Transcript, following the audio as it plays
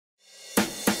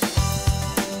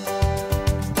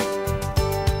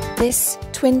This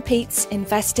TwinPetes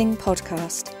Investing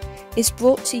podcast is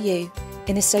brought to you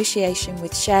in association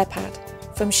with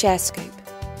SharePad from ShareScope,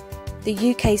 the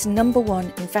UK's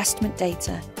 #1 investment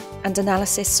data and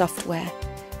analysis software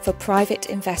for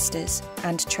private investors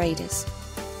and traders.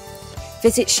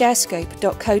 Visit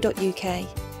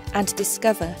sharescope.co.uk and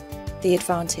discover the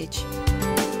advantage.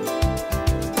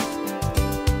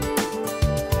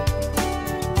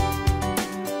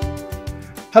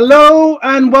 Hello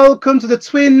and welcome to the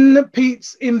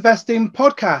TwinPetes Investing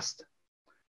podcast.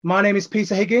 My name is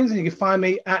Peter Higgins and you can find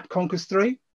me at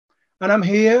Conquest3. And I'm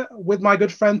here with my good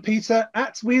friend Peter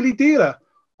at Wheelie Dealer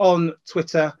on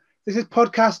Twitter. This is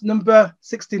podcast number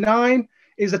 69.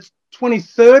 It's the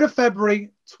 23rd of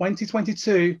February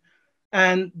 2022.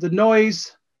 And the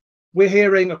noise we're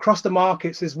hearing across the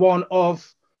markets is one of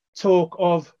talk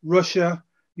of Russia,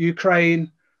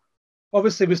 Ukraine.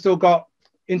 Obviously, we've still got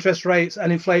interest rates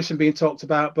and inflation being talked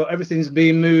about, but everything's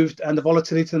being moved and the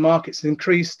volatility of the markets has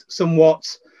increased somewhat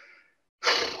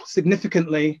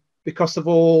significantly because of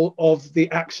all of the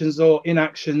actions or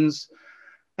inactions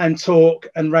and talk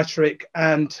and rhetoric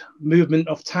and movement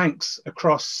of tanks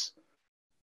across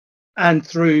and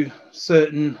through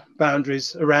certain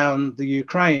boundaries around the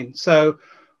Ukraine. So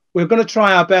we're going to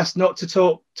try our best not to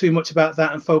talk too much about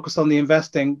that and focus on the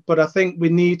investing, but I think we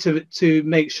need to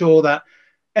make sure that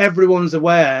everyone's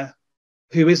aware,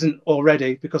 who isn't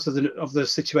already because of the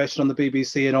situation on the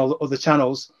BBC and all the other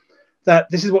channels, that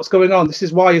this is what's going on. This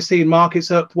is why you're seeing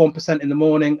markets up 1% in the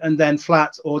morning and then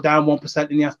flat or down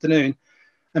 1% in the afternoon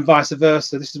and vice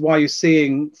versa. This is why you're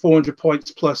seeing 400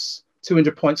 points plus,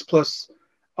 200 points plus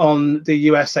on the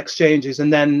US exchanges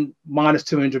and then minus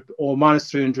 200 or minus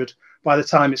 300 by the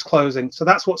time it's closing. So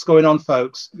that's what's going on,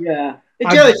 folks. Yeah.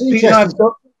 It's interesting.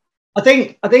 I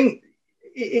think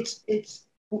it's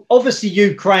obviously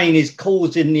Ukraine is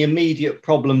causing the immediate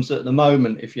problems at the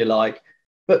moment, if you like,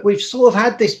 but we've sort of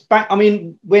had this back. I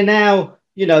mean, we're now,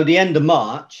 the end of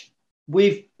March.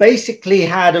 We've basically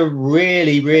had a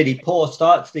really, really poor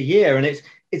start to the year, and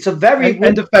it's a very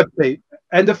end of Feb, Pete.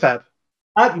 End of Feb.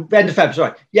 End of Feb,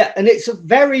 sorry. Yeah, and it's a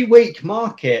very weak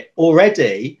market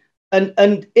already,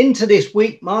 and into this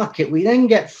weak market, we then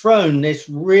get thrown this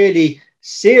really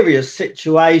serious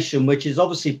situation, which is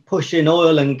obviously pushing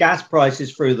oil and gas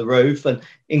prices through the roof and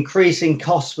increasing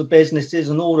costs for businesses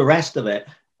and all the rest of it.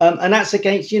 And that's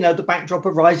against, the backdrop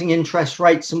of rising interest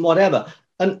rates and whatever.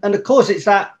 And of course, it's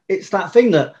that thing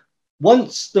that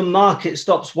once the market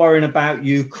stops worrying about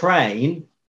Ukraine,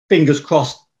 fingers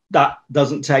crossed that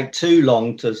doesn't take too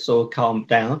long to sort of calm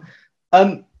down.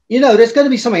 There's going to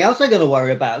be something else they're going to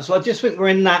worry about. So I just think we're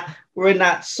in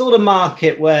that sort of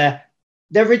market where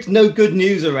there is no good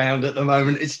news around at the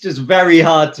moment. It's just very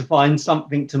hard to find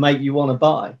something to make you want to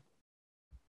buy.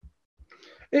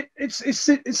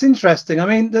 It's interesting. I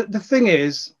mean, the thing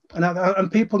is, and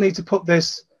people need to put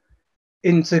this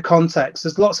into context.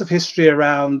 There's lots of history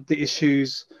around the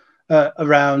issues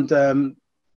around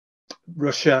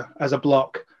Russia as a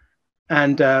bloc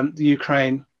and the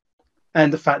Ukraine,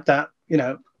 and the fact that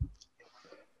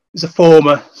it's a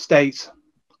former state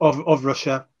of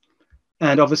Russia.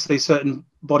 And obviously certain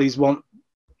bodies want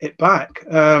it back.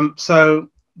 So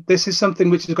this is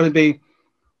something which is going to be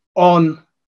on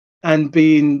and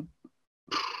being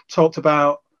talked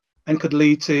about and could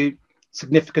lead to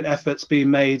significant efforts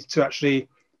being made to actually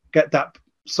get that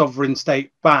sovereign state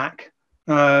back.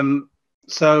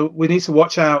 So we need to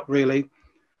watch out, really.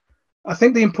 I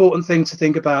think the important thing to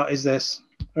think about is this,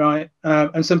 right?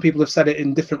 And some people have said it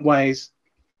in different ways,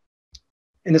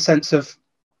 in the sense of,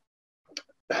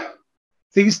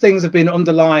 these things have been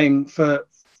underlying for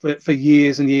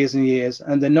years and years and years,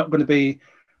 and they're not going to be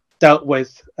dealt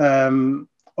with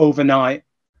overnight.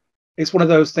 It's one of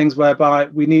those things whereby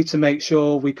we need to make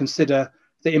sure we consider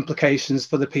the implications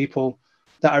for the people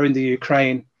that are in the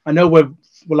Ukraine. I know we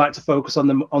like to focus on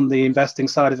the investing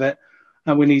side of it,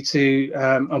 and we need to,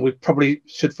 and we probably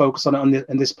should focus on it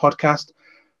in this podcast.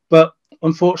 But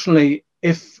unfortunately,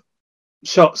 if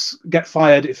shots get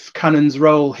fired, if cannons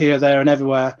roll here, there, and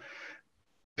everywhere,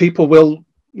 people will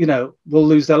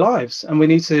lose their lives, and we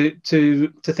need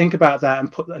to think about that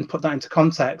and put that into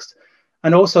context,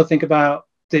 and also think about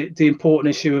the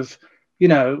important issue of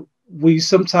we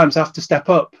sometimes have to step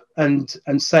up and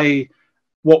say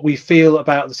what we feel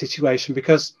about the situation,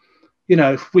 because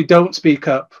if we don't speak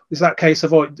up, is that case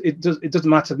of it doesn't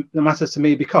matter to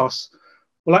me, because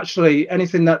well, actually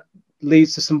anything that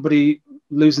leads to somebody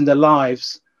losing their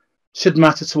lives should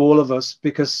matter to all of us,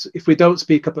 because if we don't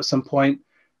speak up at some point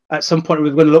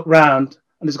we're going to look round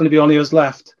and there's going to be only us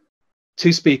left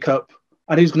to speak up.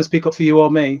 And who's going to speak up for you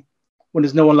or me? when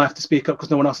there's no one left to speak up because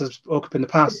no one else has spoken up in the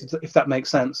past, if that makes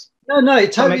sense. No,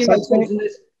 it totally makes sense. And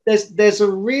there's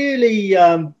a really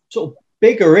sort of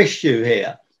bigger issue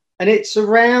here, and it's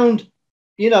around,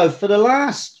 for the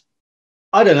last,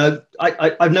 I don't know,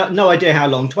 I've no idea how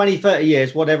long, 20, 30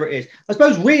 years, whatever it is. I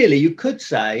suppose really you could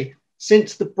say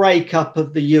since the breakup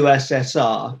of the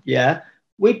USSR,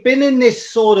 we've been in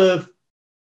this sort of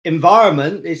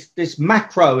environment, this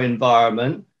macro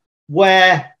environment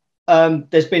where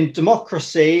there's been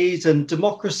democracies, and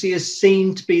democracy is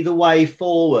seen to be the way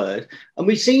forward. And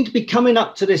we seem to be coming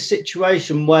up to this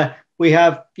situation where we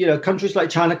have, countries like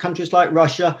China, countries like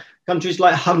Russia, countries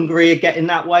like Hungary are getting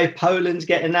that way, Poland's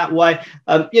getting that way.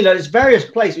 There's various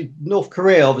places, North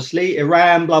Korea, obviously,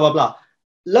 Iran, blah, blah, blah.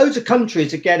 Loads of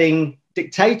countries are getting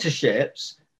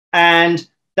dictatorships, and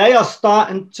they are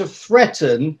starting to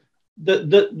threaten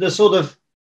the sort of,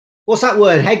 what's that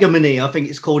word? Hegemony, I think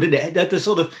it's called, isn't it?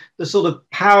 The sort of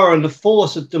power and the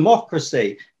force of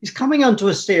democracy is coming under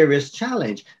a serious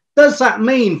challenge. Does that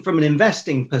mean, from an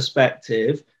investing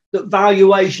perspective, that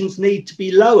valuations need to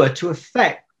be lower to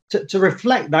reflect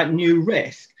that new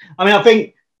risk? I mean,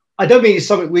 I don't think it's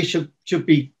something we should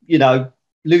be,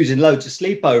 losing loads of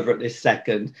sleep over at this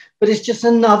second, but it's just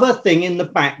another thing in the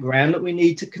background that we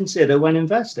need to consider when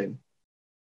investing.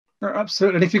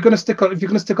 Absolutely. And if you're going to stick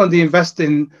on the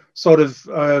investing sort of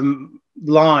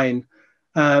line,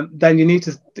 then you need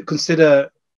to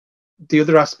consider the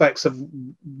other aspects of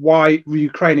why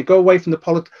Ukraine. You go away from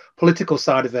the political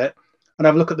side of it and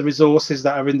have a look at the resources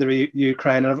that are in the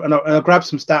Ukraine. And I'll grab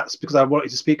some stats because I wanted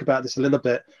to speak about this a little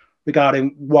bit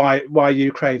regarding why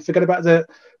Ukraine. Forget about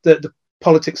the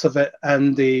politics of it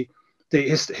and the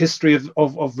history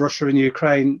of Russia and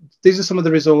Ukraine. These are some of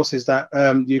the resources that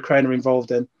Ukraine are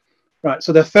involved in. Right,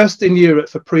 so they're first in Europe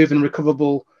for proven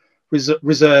recoverable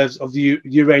reserves of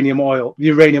uranium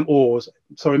ores.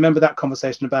 So remember that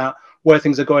conversation about where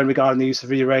things are going regarding the use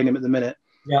of uranium at the minute.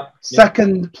 Yeah.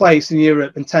 Second place in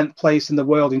Europe and 10th place in the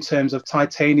world in terms of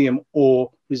titanium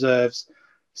ore reserves.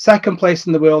 Second place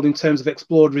in the world in terms of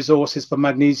explored resources for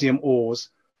magnesium ores.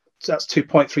 So that's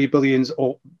 2.3 billion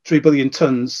or 3 billion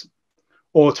tons,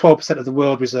 or 12% of the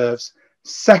world reserves.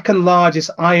 Second largest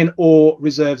iron ore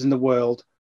reserves in the world.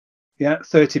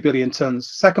 30 billion tons.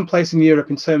 Second place in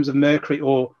Europe in terms of mercury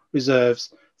ore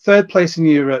reserves. Third place in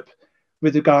Europe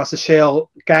with regards to shale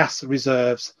gas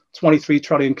reserves, 23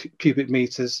 trillion cubic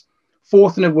meters.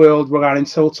 Fourth in the world regarding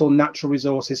total natural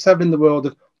resources. Seven in the world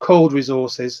of cold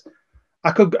resources.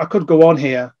 I could go on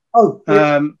here.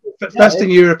 First in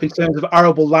Europe in terms of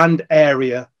arable land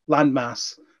area, land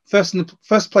mass.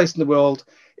 First place in the world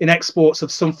in exports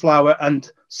of sunflower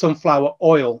and sunflower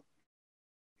oil.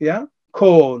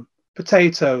 Corn,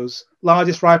 potatoes,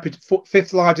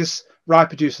 fifth largest rye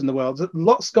producer in the world.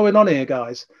 Lots going on here,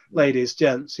 guys, ladies,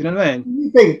 gents. You know what I mean? You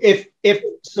think if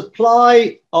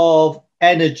supply of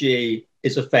energy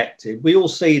is affected, we all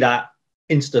see that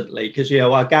instantly because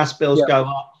our gas bills go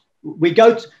up.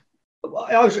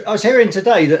 I was hearing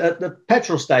today that at the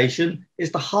petrol station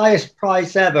is the highest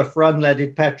price ever for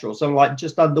unleaded petrol, so like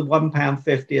just under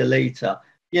 £1.50 a litre.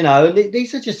 And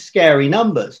these are just scary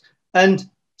numbers. And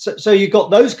so you've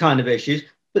got those kind of issues,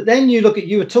 but then you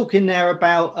were talking there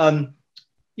about,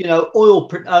 oil,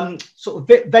 sort of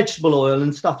vegetable oil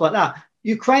and stuff like that.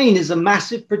 Ukraine is a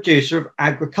massive producer of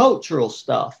agricultural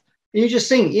stuff. And you just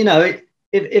think, if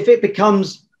it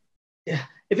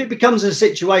becomes a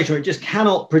situation where it just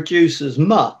cannot produce as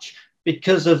much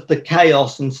because of the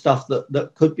chaos and stuff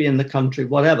that could be in the country,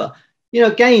 whatever,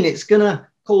 again, it's going to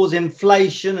cause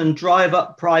inflation and drive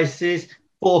up prices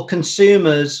for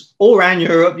consumers all around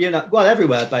Europe,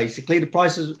 everywhere, basically. The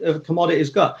prices of commodities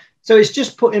go up. So it's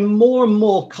just putting more and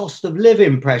more cost of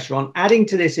living pressure on, adding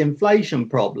to this inflation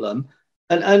problem.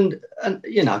 And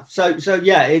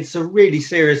it's a really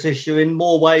serious issue in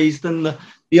more ways than the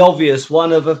obvious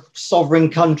one of a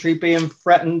sovereign country being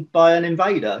threatened by an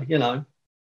invader,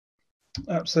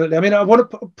 Absolutely. I mean, I want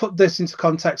to put this into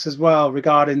context as well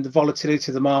regarding the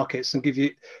volatility of the markets and give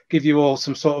you all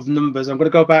some sort of numbers. I'm going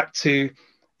to go back to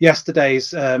yesterday's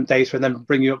data and then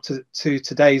bring you up to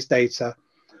today's data.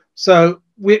 So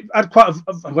we had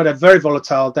a very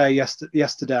volatile day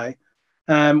yesterday.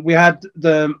 We had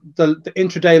the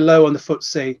intraday low on the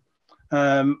FTSE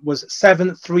was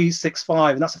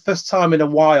 7,365, and that's the first time in a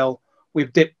while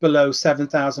we've dipped below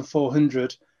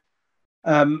 7,400.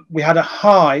 We had a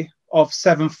high of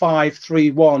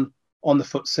 7,531 on the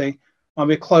FTSE, and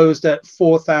we closed at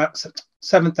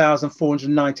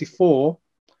 7,494.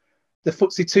 The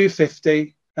FTSE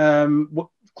 250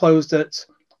 closed at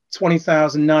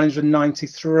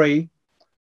 20,993.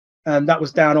 and that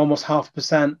was down almost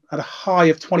 0.5%, at a high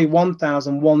of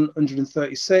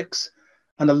 21,136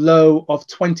 and a low of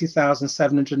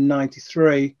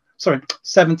 20,793. Sorry,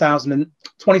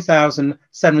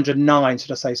 20,709,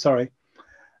 should I say? Sorry.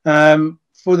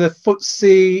 For the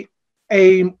FTSE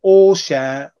AIM All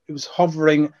Share, it was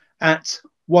hovering at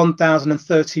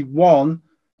 1,031.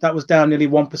 That was down nearly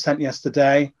 1%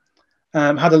 yesterday.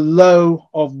 Had a low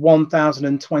of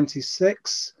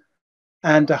 1,026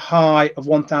 and a high of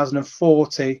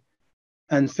 1,040,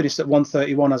 and finished at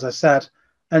 131, as I said.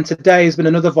 And today has been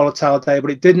another volatile day,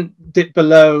 but it didn't dip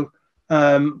below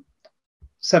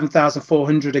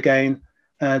 7,400 again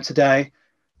today.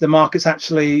 The markets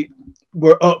actually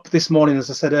were up this morning, as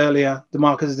I said earlier. The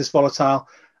market is this volatile,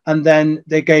 and then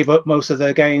they gave up most of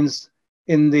their gains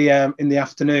in the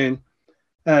afternoon.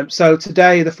 So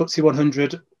today, the FTSE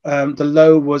 100, the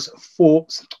low was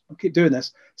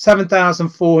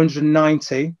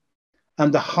 7,490,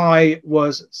 and the high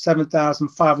was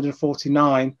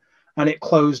 7,549, and it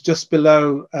closed just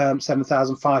below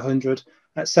 7,500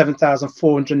 at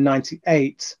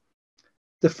 7,498.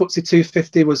 The FTSE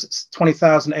 250 was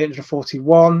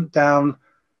 20,841, down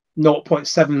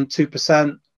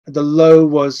 0.72%. The low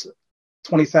was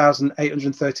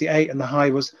 20,838, and the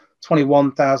high was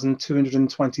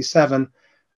 21,227.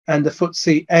 And the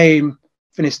FTSE AIM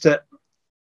finished at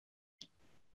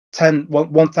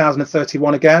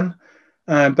 1,031 again,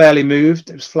 barely moved.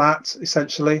 It was flat,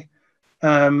 essentially.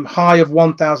 High of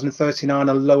 1,039,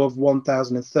 a low of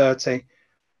 1,030.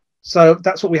 So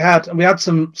that's what we had, and we had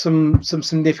some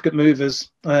significant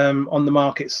movers on the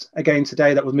markets again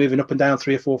today that were moving up and down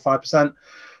 3 or 4 or 5%.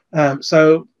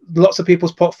 So lots of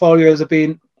people's portfolios have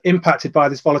been impacted by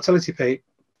this volatility, Pete.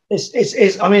 I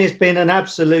mean, it's been an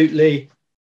absolutely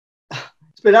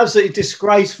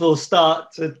disgraceful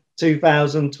start to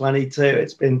 2022.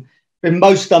 It's been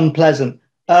most unpleasant.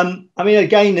 I mean,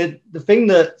 again, the thing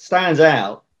that stands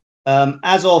out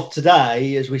as of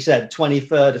today, as we said,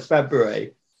 23rd of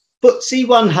February. FTSE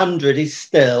 100 is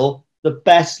still the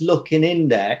best looking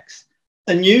index,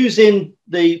 and using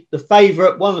one of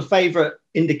the favorite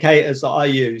indicators that I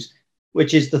use,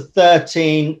 which is the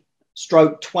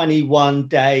 13/21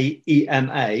 day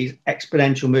EMAs,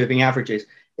 exponential moving averages,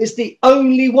 is the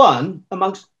only one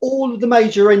amongst all of the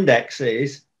major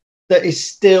indexes that is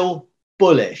still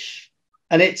bullish.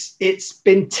 And it's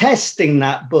been testing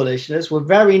that bullishness. We're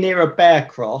very near a bear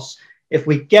cross. If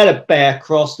we get a bear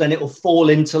cross, then it will fall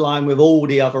into line with all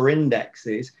the other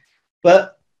indexes.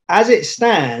 But as it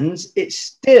stands, it's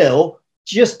still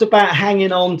just about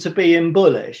hanging on to being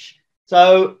bullish.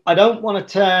 So I don't want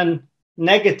to turn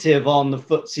negative on the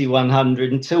FTSE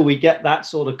 100 until we get that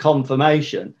sort of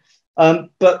confirmation.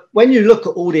 But when you look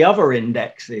at all the other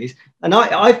indexes, and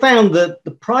I found that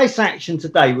the price action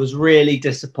today was really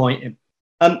disappointing.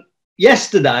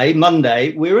 Yesterday,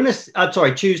 Monday,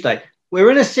 Tuesday, we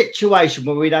were in a situation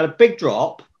where we'd had a big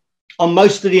drop on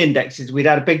most of the indexes. We'd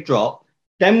had a big drop.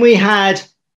 Then we had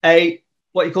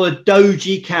what you call a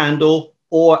doji candle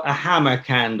or a hammer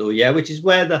candle, which is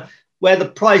where the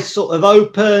price sort of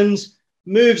opens,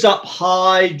 moves up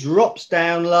high, drops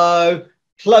down low,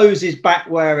 closes back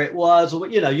where it was. Or,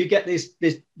 you get there's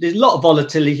a lot of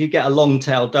volatility. You get a long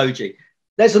tail doji.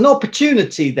 There's an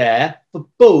opportunity there for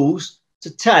bulls to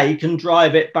take and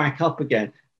drive it back up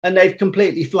again. And they've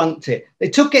completely flunked it. They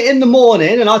took it in the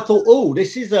morning, and I thought, oh,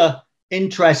 this is a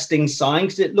interesting sign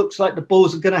because it looks like the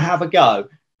bulls are going to have a go.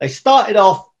 They started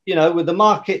off, with the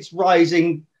markets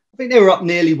rising. I think they were up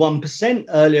nearly 1%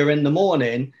 earlier in the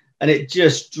morning, and it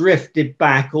just drifted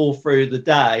back all through the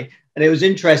day. And it was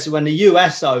interesting when the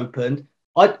US opened.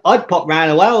 I'd popped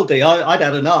round a Weldy. I'd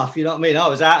had enough. You know what I mean? I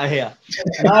was out of here.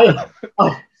 And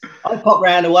I popped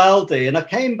round a Weldy, and I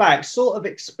came back sort of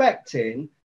expecting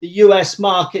the US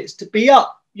markets to be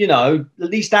up, at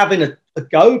least having a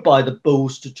go by the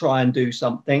bulls to try and do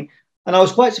something. And I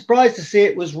was quite surprised to see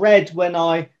it was red when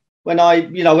I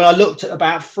looked at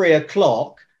about 3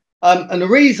 o'clock. And the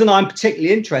reason I'm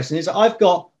particularly interested is that I've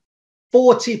got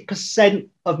 40%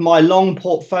 of my long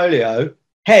portfolio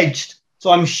hedged. So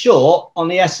I'm short on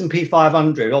the S&P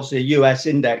 500, obviously a US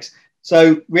index.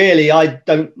 So really, I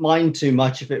don't mind too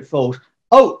much if it falls.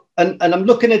 Oh, and I'm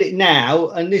looking at it now,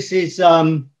 and this is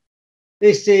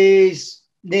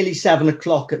nearly 7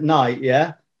 o'clock at night,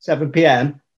 7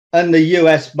 p.m. And the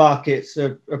US markets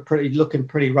are looking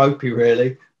pretty ropey,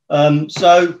 really.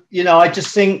 So I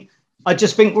just think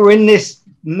we're in this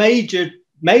major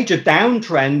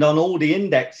downtrend on all the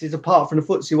indexes apart from the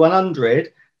FTSE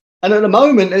 100, and at the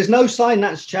moment there's no sign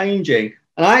that's changing.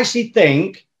 And I actually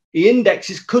think the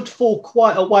indexes could fall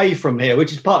quite away from here,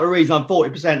 which is part of the reason I'm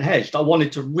 40% hedged. I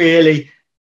wanted to really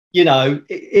you know,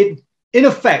 in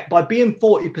effect, by being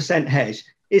 40% hedged,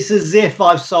 it's as if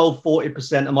I've sold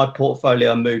 40% of my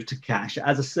portfolio and moved to cash. It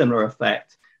has a similar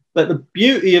effect. But the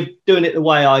beauty of doing it the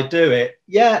way I do it,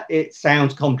 yeah, it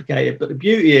sounds complicated, but the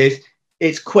beauty is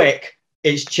it's quick,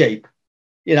 it's cheap.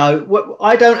 You know,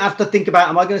 I don't have to think about,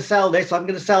 am I going to sell this? I'm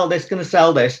going to sell this, going to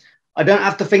sell this. I don't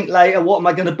have to think later, what am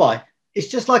I going to buy? It's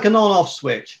just like an on-off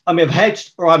switch. I'm either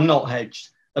hedged or I'm not hedged.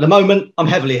 At the moment, I'm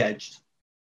heavily hedged.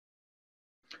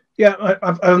 Yeah,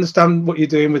 I understand what you're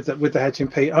doing with the hedging,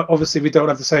 Pete. Obviously, we don't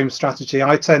have the same strategy.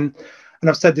 I tend, and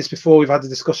I've said this before, we've had the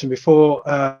discussion before,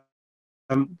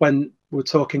 when we're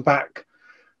talking back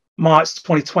March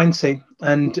 2020,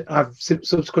 and I've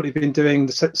subsequently been doing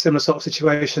the similar sort of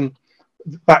situation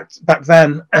back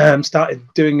then. Started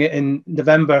doing it in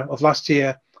November of last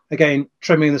year, again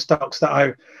trimming the stocks that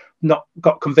I've not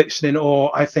got conviction in,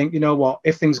 or I think, you know what,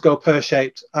 if things go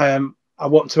pear-shaped, I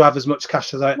want to have as much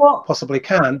cash as I possibly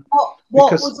can.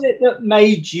 What was it that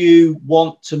made you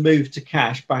want to move to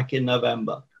cash back in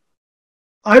November?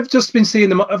 I've just been seeing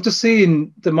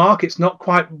the markets not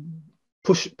quite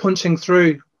punching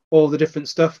through all the different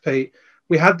stuff, Pete.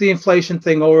 We had the inflation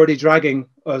thing already dragging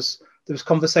us. There was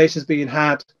conversations being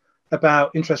had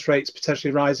about interest rates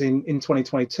potentially rising in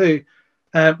 2022.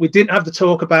 We didn't have the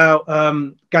talk about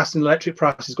gas and electric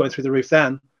prices going through the roof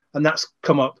then, and that's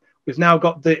come up. We've now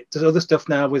got the other stuff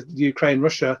now with Ukraine,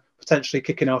 Russia potentially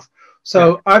kicking off.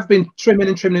 So yeah. I've been trimming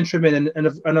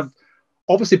and I've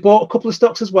obviously bought a couple of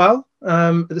stocks as well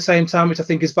at the same time, which I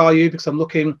think is value, because I'm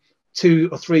looking 2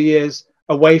 or 3 years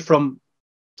away from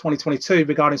 2022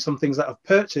 regarding some things that I've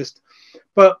purchased.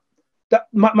 But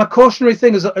my cautionary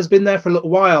thing has been there for a little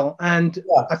while, and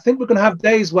yeah. I think we're going to have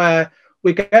days where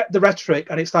we get the rhetoric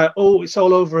and it's like, oh, it's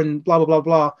all over and blah blah blah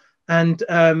blah, and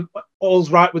all's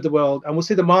right with the world, and we'll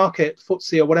see the market,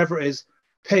 FTSE or whatever it is,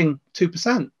 ping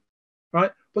 2%,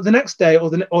 right? But the next day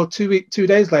or 2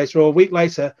 days later or a week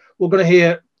later, we're going to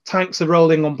hear tanks are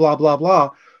rolling on blah blah blah.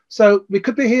 So we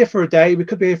could be here for a day, we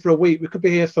could be here for a week, we could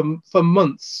be here for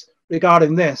months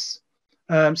regarding this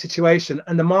situation,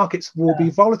 and the markets will be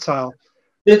volatile.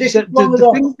 One of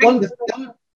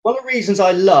the reasons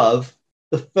I love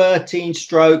the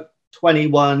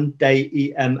 13/21 day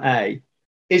EMA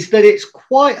is that it's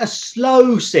quite a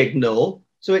slow signal,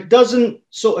 so it doesn't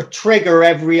sort of trigger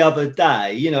every other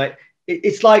day. You know,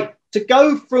 it's like to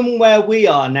go from where we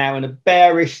are now in a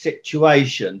bearish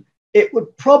situation, it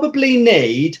would probably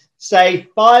need, say,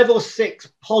 5 or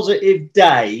 6 positive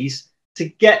days to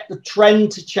get the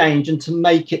trend to change and to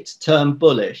make it turn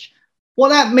bullish. What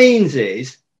that means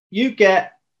is you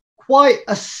get quite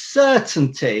a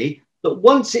certainty that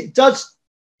once it does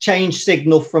change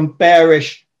signal from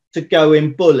bearish to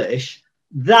going bullish,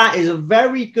 that is a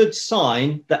very good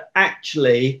sign that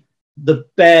actually the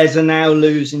bears are now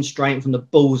losing strength and the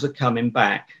bulls are coming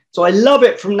back. So I love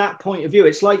it from that point of view.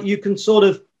 It's like you can sort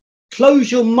of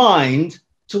close your mind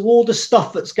to all the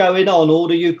stuff that's going on, all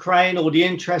the Ukraine, all the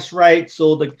interest rates,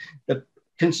 all the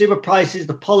consumer prices,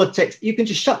 the politics. You can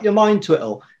just shut your mind to it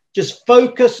all. Just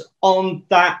focus on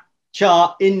that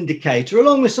chart indicator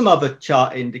along with some other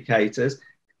chart indicators,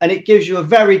 and it gives you a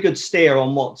very good steer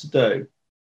on what to do.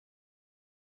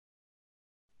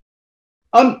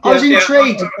 I was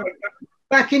intrigued.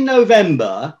 Back in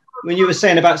November, when you were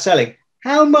saying about selling,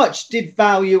 how much did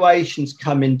valuations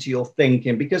come into your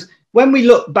thinking? Because when we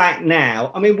look back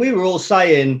now, I mean, we were all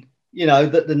saying, you know,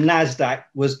 that the NASDAQ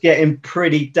was getting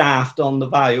pretty daft on the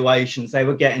valuations. They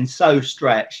were getting so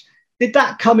stretched. Did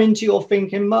that come into your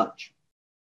thinking much?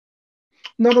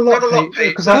 Not a lot,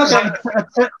 Pete, because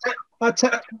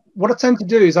what I tend to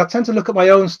do is I tend to look at my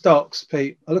own stocks,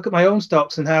 Pete. I look at my own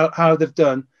stocks and how they've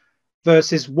done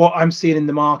versus what I'm seeing in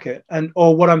the market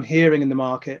or what I'm hearing in the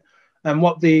market, and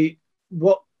what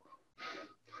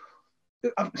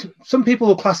some people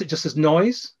will class it just as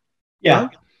noise. Yeah.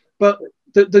 Right? But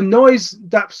the noise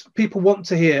that people want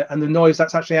to hear and the noise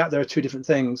that's actually out there are two different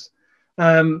things.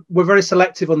 We're very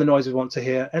selective on the noise we want to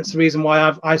hear. It's the reason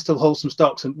why I still hold some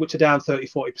stocks which are down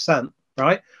 30-40%,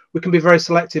 right? We can be very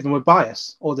selective and we're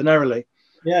biased ordinarily.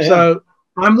 Yeah. So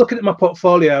I'm looking at my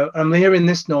portfolio and I'm hearing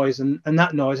this noise and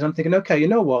that noise, and I'm thinking, okay, you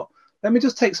know what? Let me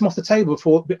just take some off the table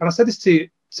before. And I said this to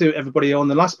everybody on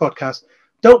the last podcast.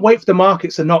 Don't wait for the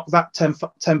markets to knock that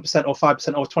 10% or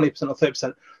 5% or 20% or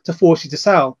 30% to force you to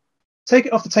sell. Take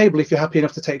it off the table if you're happy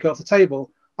enough to take it off the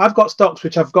table. I've got stocks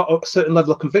which I've got a certain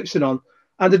level of conviction on,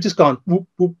 and they've just gone whoop,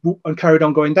 whoop, whoop, and carried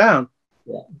on going down.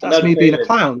 Yeah. That's me being a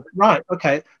clown. Right,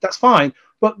 okay, that's fine.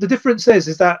 But the difference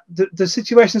is that the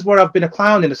situations where I've been a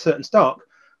clown in a certain stock,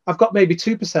 I've got maybe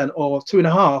 2% or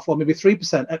 2.5% or maybe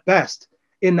 3% at best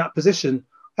in that position.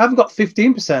 I haven't got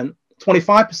 15%,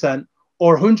 25%,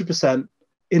 or 100%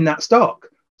 in that stock.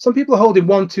 Some people are holding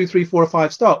 1, 2, 3, 4, or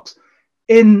 5 stocks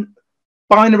in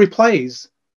binary plays.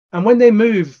 And when they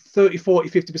move 30, 40,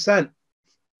 50%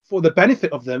 for the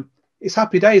benefit of them, it's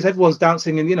happy days. Everyone's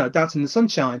dancing and, dancing in the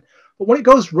sunshine. But when it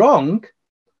goes wrong,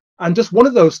 and just one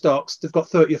of those stocks they've got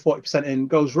 30 or 40% in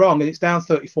goes wrong, and it's down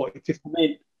 30, 40,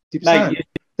 50%,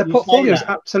 the portfolio is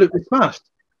absolutely smashed.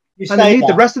 And they need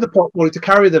the rest of the portfolio to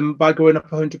carry them by going up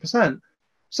 100%.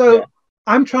 So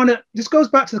I'm trying to, this goes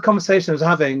back to the conversation I was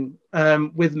having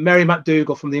with Mary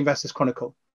McDougall from the Investors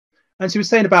Chronicle. And she was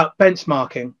saying about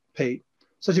benchmarking, Pete.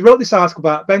 So she wrote this article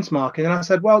about benchmarking, and I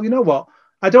said, well, you know what?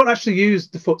 I don't actually use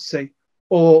the FTSE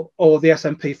or the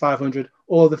S&P 500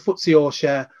 or the FTSE All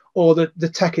Share or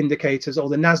the tech indicators or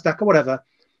the NASDAQ or whatever.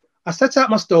 I set out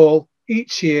my stall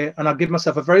each year, and I give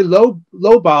myself a very low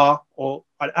bar or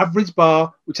an average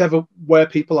bar, whichever where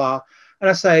people are. And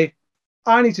I say,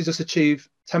 I need to just achieve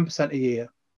 10% a year.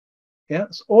 Yeah,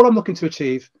 that's all I'm looking to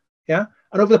achieve. Yeah.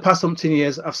 And over the past umpteen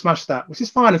years, I've smashed that, which is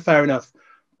fine and fair enough.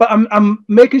 But I'm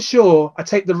making sure I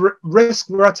take the risk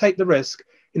where I take the risk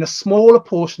in a smaller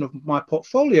portion of my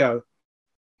portfolio.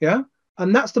 Yeah.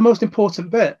 And that's the most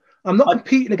important bit. I'm not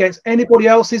competing against anybody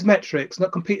else's metrics,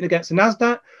 not competing against the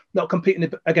NASDAQ, not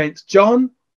competing against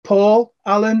John, Paul,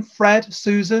 Alan, Fred,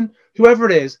 Susan, whoever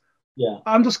it is. Yeah.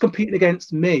 I'm just competing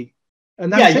against me.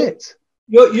 And that's it.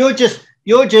 You're just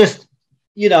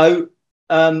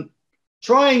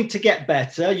trying to get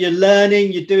better. You're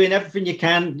learning, you're doing everything you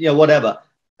can, whatever.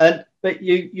 But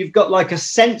you've got like a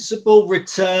sensible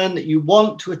return that you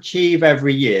want to achieve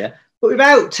every year, but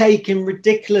without taking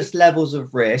ridiculous levels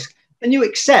of risk. And you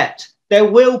accept there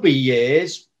will be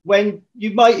years when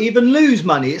you might even lose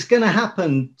money. It's going to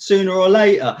happen sooner or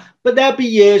later. But there'll be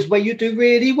years where you do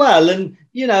really well. And,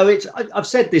 I've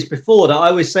said this before, that I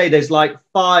always say there's like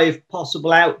 5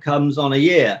 possible outcomes on a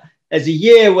year. There's a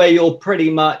year where you're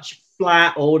pretty much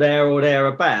flat or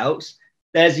thereabouts.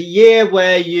 There's a year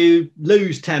where you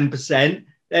lose 10%.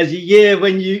 There's a year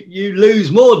when you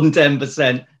lose more than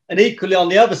 10%. And equally on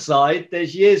the other side,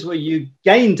 there's years where you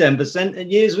gain 10%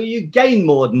 and years where you gain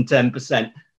more than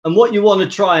 10%. And what you want to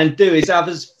try and do is have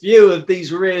as few of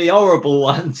these really horrible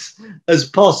ones as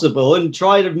possible and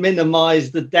try to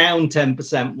minimize the down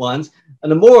 10% ones.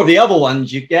 And the more of the other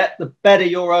ones you get, the better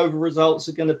your over results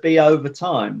are going to be over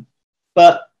time.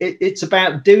 But it's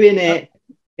about doing it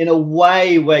in a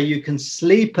way where you can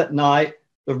sleep at night.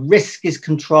 The risk is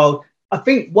controlled. I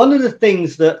think one of the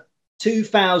things that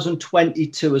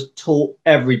 2022 has taught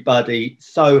everybody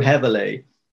so heavily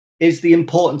is the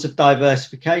importance of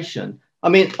diversification. I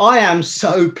mean, I am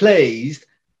so pleased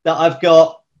that I've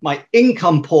got my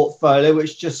income portfolio,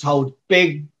 which just holds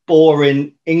big,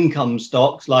 boring income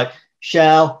stocks like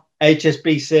Shell,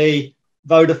 HSBC,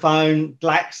 Vodafone,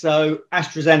 Glaxo,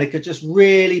 AstraZeneca, just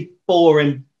really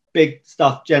boring, big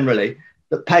stuff generally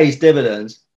that pays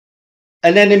dividends.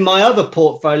 And then in my other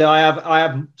portfolio, I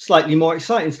have slightly more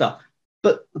exciting stuff.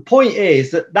 But the point is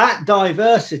that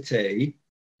diversity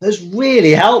has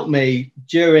really helped me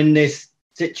during this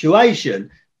situation,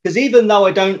 because even though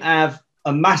I don't have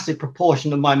a massive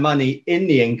proportion of my money in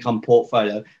the income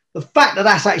portfolio, the fact that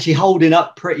that's actually holding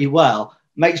up pretty well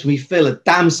makes me feel a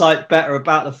damn sight better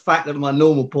about the fact that my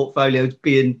normal portfolio is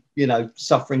being,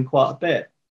 suffering quite a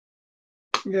bit.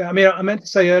 Yeah, I mean, I meant to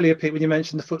say earlier, Pete, when you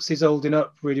mentioned the FTSE's holding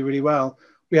up really, really well,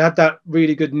 we had that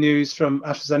really good news from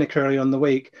AstraZeneca early on the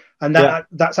week, and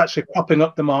that's actually propping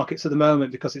up the markets at the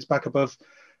moment because it's back above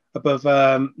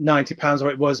 £90, or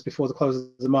it was before the close of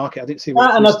the market. I didn't see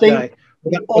what it was today.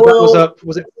 But that was up.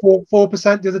 Was it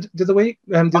 4% the other week?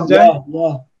 The other day?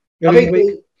 Yeah. I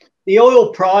think the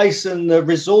oil price and the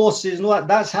resources and all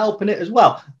that's helping it as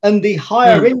well. And the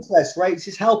higher interest rates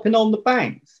is helping on the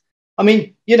banks. I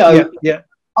mean,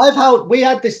 we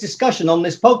had this discussion on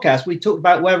this podcast. We talked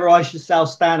about whether I should sell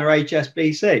Stan or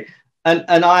HSBC.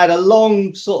 And I had a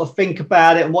long sort of think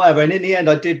about it and whatever. And in the end,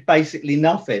 I did basically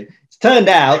nothing. It's turned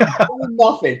out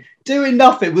doing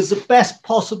nothing was the best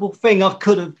possible thing I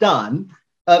could have done.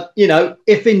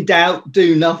 If in doubt,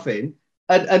 do nothing.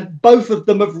 And both of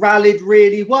them have rallied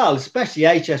really well, especially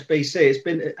HSBC. It's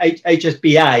been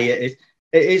HSBA.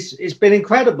 It's been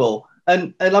incredible.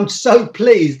 And I'm so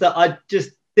pleased that I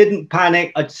just didn't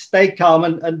panic. I just stayed calm,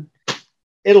 and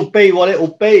it'll be what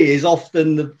it'll be is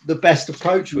often the best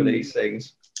approach with these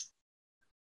things.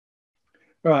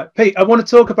 Right, Pete, I want to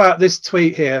talk about this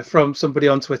tweet here from somebody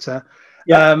on Twitter.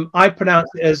 Yeah. I pronounce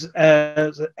it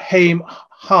as aim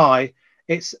high.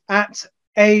 It's at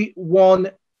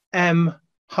A1M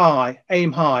high,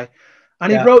 aim high.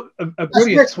 And he wrote a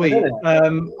brilliant tweet. I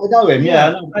know him,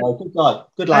 I know. Good guy,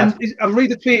 good lad. And I'll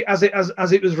read the tweet as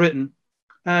it was written.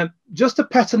 Just a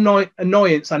pet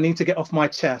annoyance I need to get off my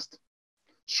chest.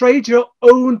 Trade your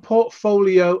own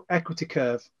portfolio equity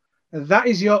curve. That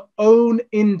is your own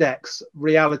index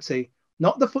reality,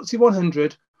 not the FTSE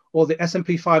 100 or the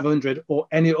S&P 500 or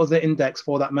any other index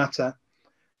for that matter.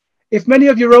 If many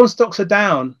of your own stocks are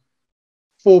down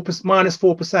minus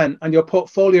 4% and your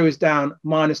portfolio is down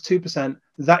minus 2%,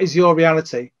 that is your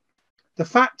reality. The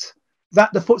fact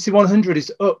that the FTSE 100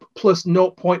 is up plus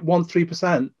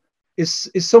 0.13%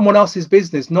 is someone else's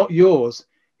business, not yours.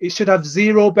 It should have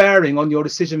zero bearing on your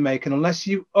decision making unless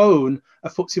you own a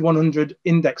FTSE 100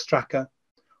 index tracker.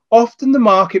 Often the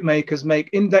market makers make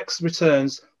index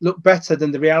returns look better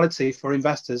than the reality for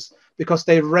investors because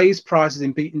they've raised prices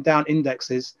and beaten down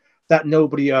indexes that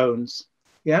nobody owns.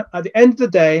 Yeah. At the end of the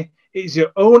day, it is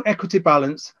your own equity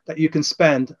balance that you can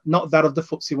spend, not that of the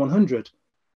FTSE 100.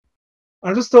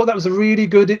 I just thought that was a really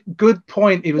good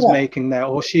point he was making there,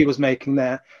 or she was making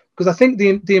there. Because I think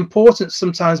the importance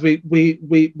sometimes we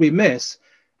miss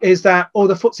is that, oh,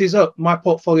 the FTSE's up, my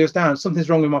portfolio's down, something's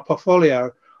wrong with my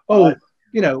portfolio. Oh,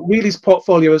 you know, Wheely's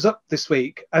portfolio is up this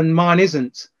week and mine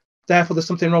isn't. Therefore, there's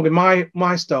something wrong with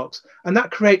my stocks. And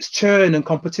that creates churn and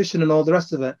competition and all the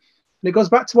rest of it. And it goes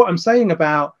back to what I'm saying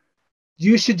about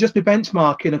you should just be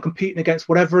benchmarking and competing against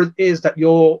whatever it is that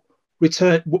your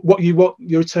return, what you want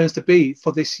your returns to be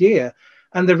for this year.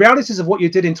 And the realities of what you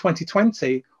did in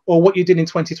 2020 or what you did in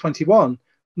 2021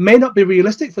 may not be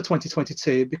realistic for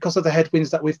 2022 because of the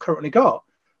headwinds that we've currently got.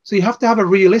 So you have to have a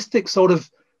realistic sort of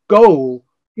goal.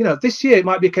 You know, this year it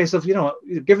might be a case of, you know,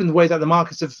 given the way that the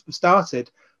markets have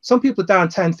started, some people are down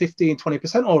 10, 15,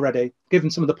 20% already, given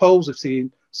some of the polls we've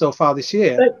seen so far this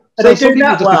year. So some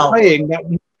people just be praying that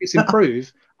it's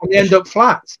improve and they end up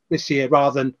flat this year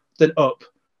rather than up,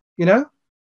 you know?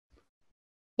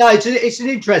 No, it's an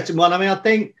interesting one. I mean,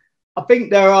 I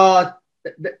think there are,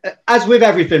 as with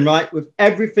everything, right? With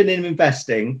everything in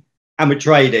investing and with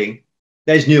trading,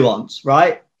 there's nuance,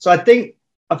 right? So I think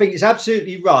it's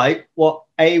absolutely right what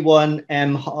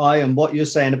A1M High and what you're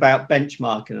saying about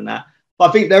benchmarking and that. But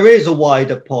I think there is a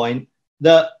wider point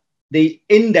that the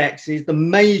indexes, the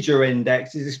major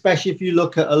indexes, especially if you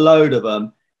look at a load of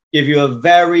them, give you a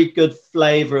very good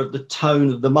flavor of the tone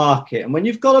of the market. And when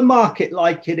you've got a market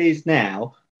like it is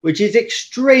now, which is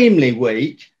extremely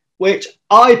weak, which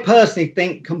I personally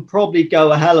think can probably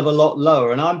go a hell of a lot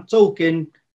lower. And I'm talking,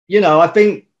 you know, I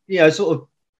think, you know, sort of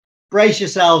brace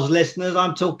yourselves, listeners.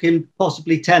 I'm talking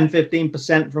possibly 10,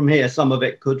 15% from here. Some of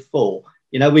it could fall.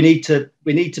 You know, we need to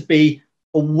be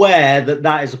aware that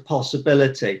that is a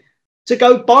possibility. To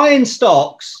go buying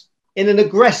stocks in an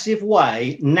aggressive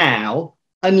way now,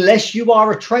 unless you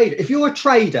are a trader. If you're a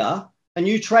trader and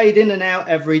you trade in and out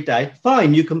every day,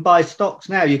 fine, you can buy stocks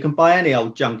now. You can buy any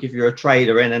old junk if you're a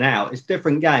trader in and out. It's a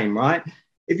different game, right?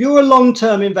 If you're a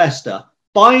long-term investor,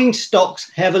 buying stocks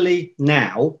heavily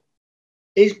now,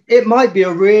 it might be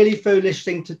a really foolish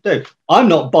thing to do. I'm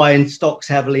not buying stocks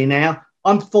heavily now.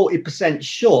 I'm 40%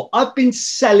 short. I've been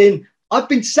selling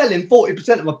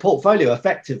 40% of my portfolio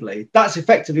effectively. That's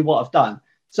effectively what I've done.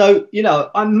 So, you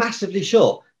know, I'm massively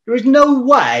short. There is no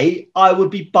way I would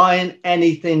be buying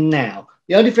anything now.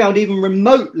 The only thing I would even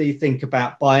remotely think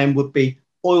about buying would be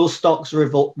oil stocks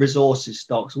or resources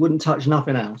stocks. I wouldn't touch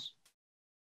nothing else.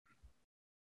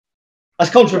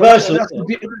 That's controversial.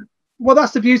 Well,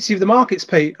 that's the beauty of the markets,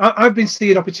 Pete. I've been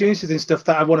seeing opportunities in stuff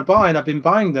that I want to buy, and I've been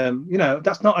buying them. You know,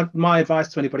 that's not my advice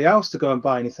to anybody else to go and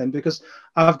buy anything because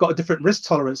I've got a different risk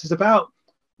tolerance. It's about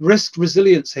risk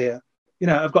resilience here. You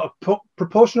know, I've got a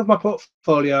proportion of my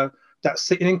portfolio that's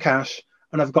sitting in cash,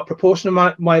 and I've got proportion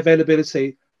of my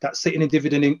availability that's sitting in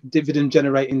dividend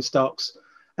generating stocks,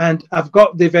 and I've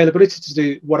got the availability to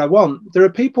do what I want. There are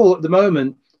people at the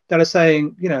moment that are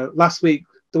saying, you know, last week,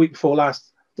 the week before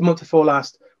last, the month before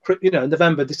last, you know,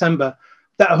 November, December,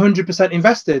 that 100%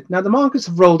 invested. Now the markets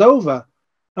have rolled over,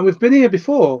 and we've been here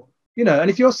before, you know, and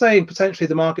if you're saying potentially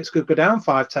the markets could go down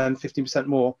 5, 10, 15%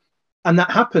 more, and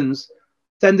that happens,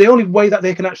 then the only way that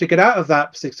they can actually get out of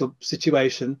that particular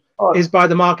situation is by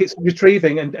the markets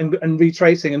retrieving and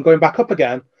retracing and going back up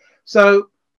again. So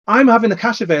I'm having the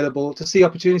cash available to see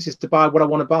opportunities to buy what I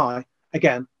want to buy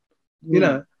again, you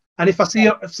know. And if I see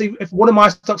if one of my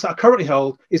stocks that I currently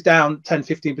hold is down 10,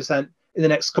 15% in the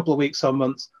next couple of weeks or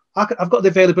months, I've got the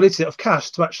availability of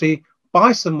cash to actually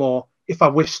buy some more if I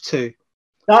wish to.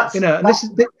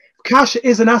 Cash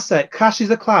is an asset. Cash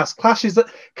is a class. Cash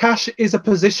is a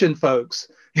position, folks.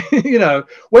 You know,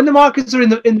 when the markets are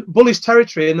in bullish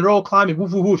territory and they're all climbing,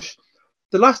 whoosh, whoosh,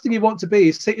 the last thing you want to be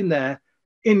is sitting there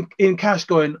in cash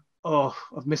going, oh,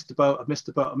 I've missed the boat, I've missed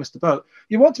the boat, I've missed the boat.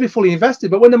 You want to be fully invested,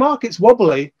 but when the market's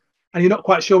wobbly and you're not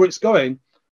quite sure where it's going,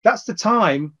 that's the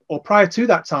time, or prior to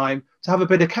that time, to have a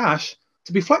bit of cash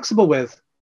to be flexible with.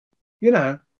 You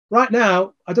know, right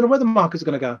now, I don't know where the markets are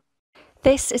going to go.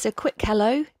 This is a quick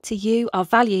hello to you, our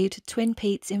valued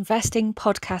TwinPetes Investing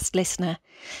podcast listener.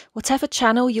 Whatever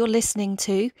channel you're listening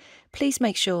to, please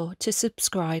make sure to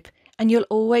subscribe and you'll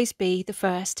always be the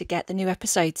first to get the new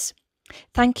episodes.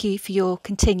 Thank you for your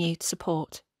continued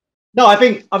support. No, I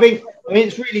mean,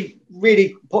 it's really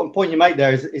important point you make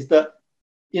there is that,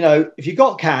 you know, if you've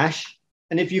got cash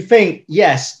and if you think,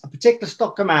 yes, a particular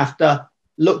stock I'm after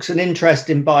looks an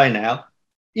interesting buy now,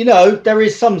 you know, there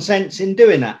is some sense in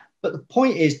doing that. But the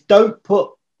point is, don't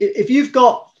put, if you've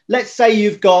got, let's say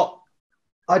you've got,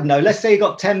 I don't know, let's say you've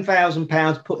got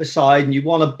 £10,000 put aside and you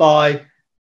want to buy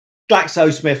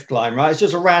GlaxoSmithKline, right? It's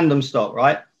just a random stock,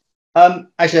 right? Actually,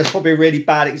 that's probably a really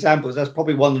bad example. That's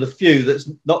probably one of the few that's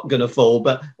not going to fall,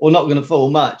 or not going to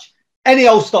fall much. Any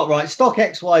old stock, right? Stock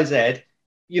XYZ.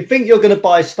 You think you're going to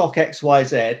buy stock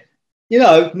XYZ. You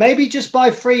know, maybe just buy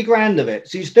 £3,000 of it.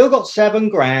 So you've still got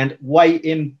 £7,000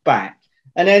 waiting back.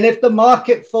 And then if the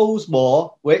market falls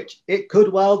more, which it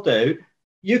could well do,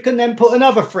 you can then put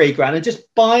another £3,000 and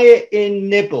just buy it in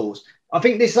nibbles. I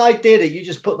think this idea that you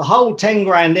just put the whole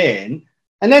 £10,000 in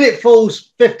and then it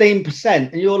falls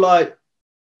 15% and you're like,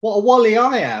 what a wally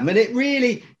I am. And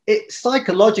it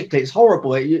psychologically, it's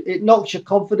horrible. It knocks your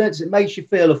confidence. It makes you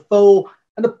feel a fool.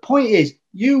 And the point is,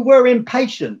 you were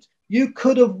impatient. You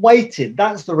could have waited.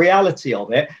 That's the reality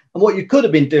of it. And what you could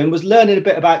have been doing was learning a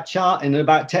bit about charting and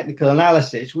about technical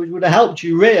analysis, which would have helped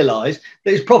you realize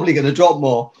that it's probably going to drop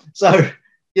more. So,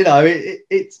 you know,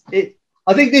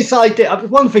 I think this idea,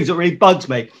 one of the things that really bugs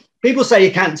me, people say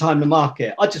you can't time the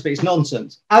market. I just think it's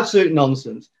nonsense, absolute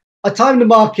nonsense. I time the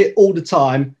market all the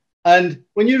time. And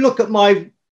when you look at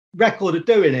my record of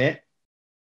doing it,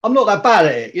 I'm not that bad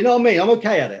at it. You know what I mean? I'm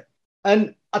okay at it.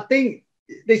 And I think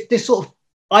this sort of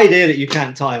idea that you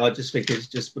can't time, I just think it's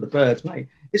just for the birds, mate.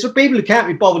 It's for people who can't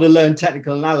be bothered to learn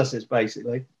technical analysis,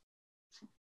 basically.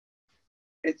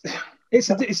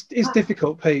 It's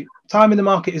difficult, Pete. Time in the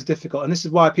market is difficult, and this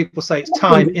is why people say it's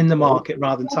time in the market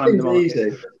rather than time in the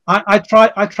market. I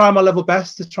try my level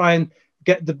best to try and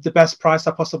get the best price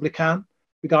I possibly can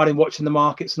regarding watching the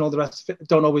markets and all the rest of it.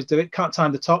 Don't always do it. Can't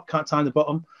time the top, can't time the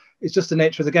bottom. It's just the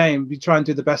nature of the game. You try and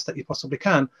do the best that you possibly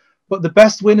can. But the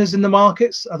best winners in the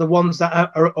markets are the ones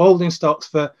that are holding stocks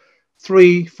for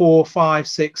 3, 4, 5,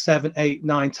 6, 7, 8,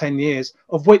 9, 10 years,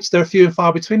 of which there are few and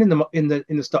far between in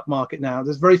the stock market now.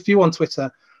 There's very few on Twitter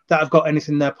that have got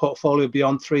anything in their portfolio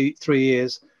beyond three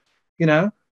years. You know,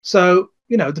 so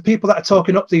you know the people that are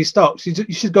talking up these stocks,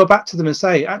 you should go back to them and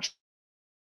say, actually,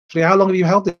 how long have you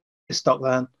held this stock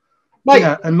then? Right. You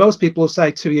know, and most people will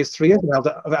say 2 years, 3 years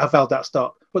I've held that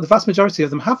stock, but the vast majority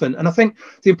of them haven't. And I think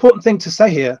the important thing to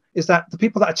say here is that the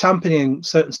people that are championing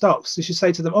certain stocks, you should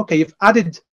say to them, okay, you've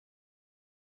added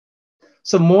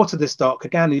some more to this stock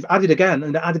again, you've added again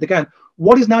and added again.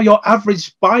 What is now your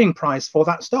average buying price for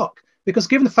that stock? Because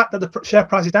given the fact that the share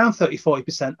price is down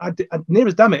 30–40%, I'd near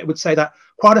as damn it would say that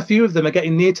quite a few of them are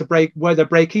getting near to where their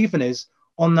break even is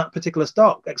on that particular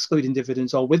stock, excluding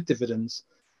dividends or with dividends.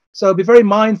 So be very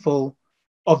mindful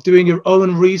of doing your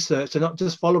own research and not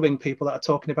just following people that are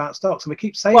talking about stocks. And we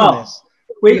keep saying this.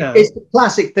 It's the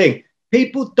classic thing.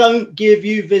 People don't give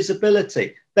you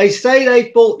visibility. They say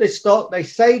they bought this stock. They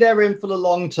say they're in for the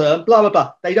long term, blah, blah,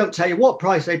 blah. They don't tell you what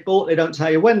price they bought. They don't tell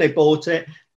you when they bought it.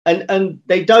 And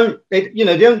they don't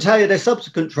tell you their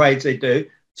subsequent trades they do.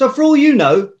 So for all you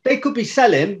know, they could be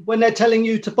selling when they're telling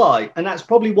you to buy. And that's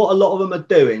probably what a lot of them are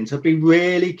doing. So be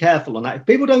really careful on that. If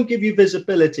people don't give you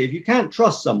visibility, if you can't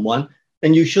trust someone,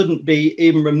 then you shouldn't be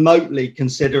even remotely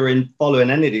considering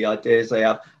following any of the ideas they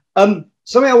have.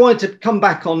 Something I wanted to come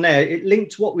back on there, it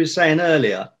linked to what we were saying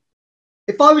earlier.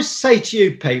 If I was to say to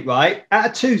you, Pete, right, out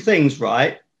of two things,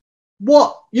 right,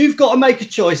 what you've got to make a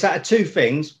choice out of two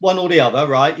things, one or the other,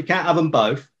 right? You can't have them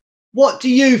both. What do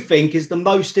you think is the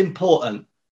most important?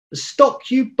 The stock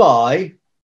you buy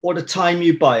or the time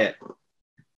you buy it?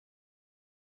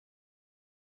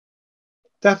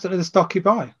 Definitely the stock you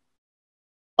buy.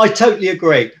 I totally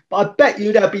agree. But I bet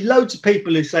you there'll be loads of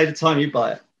people who say the time you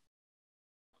buy it.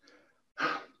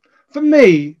 For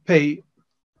me, Pete,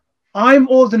 I'm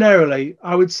ordinarily,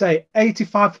 I would say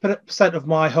 85% of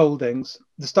my holdings,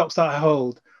 the stocks that I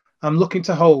hold, I'm looking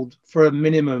to hold for a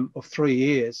minimum of 3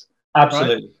 years.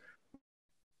 Absolutely.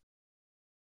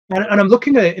 Right? And I'm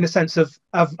looking at it in a sense of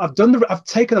I've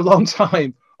taken a long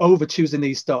time over choosing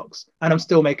these stocks and I'm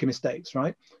still making mistakes,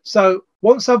 right? So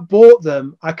once I've bought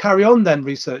them, I carry on then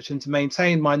researching to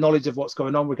maintain my knowledge of what's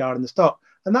going on regarding the stock.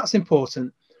 And that's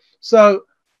important. So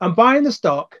I'm buying the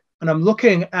stock and I'm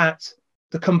looking at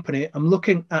the company, I'm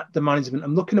looking at the management,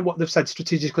 I'm looking at what they've said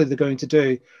strategically they're going to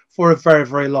do for a very,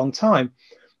 very long time.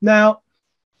 Now,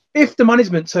 if the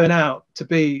management turn out to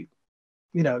be,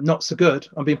 you know, not so good,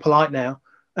 I'm being polite now,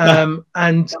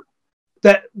 and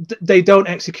that they don't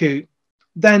execute,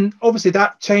 then obviously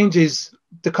that changes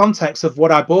the context of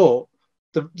what I bought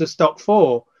the stock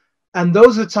for. And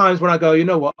those are the times when I go, you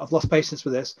know what, I've lost patience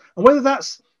with this. And whether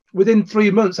that's within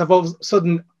 3 months, I've all of a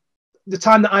sudden, the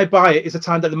time that I buy it is the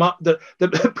time that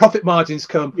the profit margins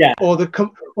come, or the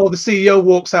CEO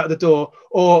walks out the door,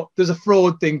 or there's a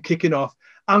fraud thing kicking off.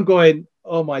 I'm going,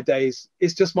 oh my days,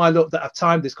 it's just my luck that I've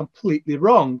timed this completely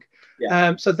wrong.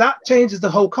 So that changes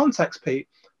the whole context, Pete.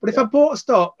 But if I bought a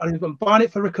stock and I'm buying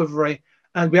it for recovery,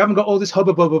 and we haven't got all this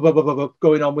hubbub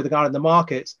going on with the guy in the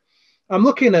markets, I'm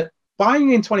looking at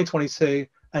buying in 2022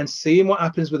 and seeing what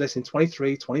happens with this in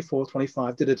 23, 24,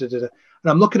 25, and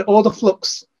I'm looking at all the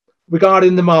flux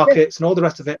regarding the markets and all the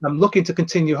rest of it, and I'm looking to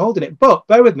continue holding it. But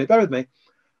bear with me.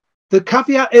 The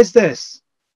caveat is this: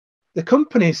 the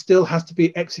company still has to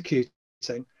be executing.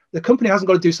 The company hasn't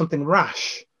got to do something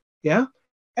rash. Yeah,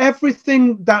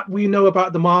 everything that we know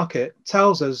about the market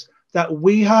tells us that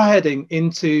we are heading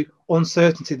into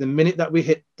uncertainty the minute that we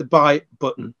hit the buy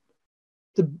button.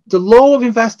 The law of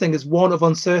investing is one of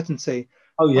uncertainty.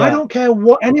 I don't care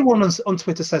what anyone on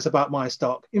Twitter says about my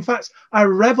stock. In fact, I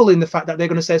revel in the fact that they're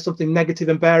going to say something negative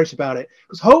and bearish about it,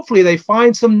 because hopefully they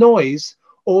find some noise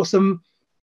or some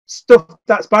stuff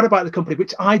that's bad about the company,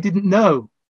 which I didn't know.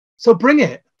 So bring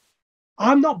it.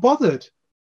 I'm not bothered.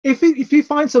 If you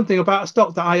find something about a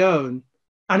stock that I own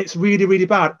and it's really, really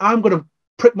bad, I'm going to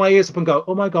prick my ears up and go,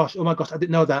 oh my gosh, I didn't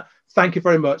know that. Thank you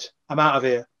very much. I'm out of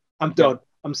here. I'm done.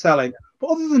 I'm selling. But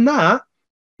other than that,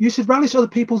 you should relish other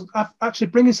people actually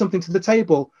bringing something to the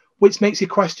table which makes you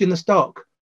question the stock.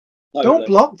 Don't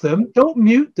block them. Don't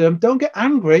mute them. Don't get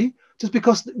angry just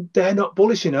because they're not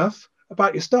bullish enough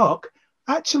about your stock.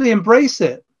 Actually embrace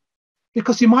it,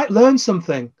 because you might learn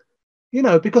something. You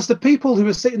know, because the people who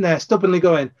are sitting there stubbornly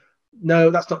going,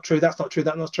 no, that's not true, that's not true,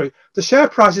 that's not true. The share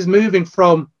price is moving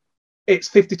from its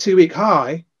 52-week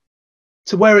high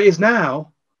to where it is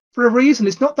now for a reason.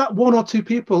 It's not that one or two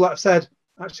people that have said,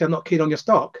 actually, I'm not keen on your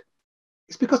stock.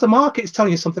 It's because the market is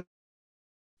telling you something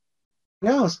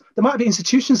else. There might be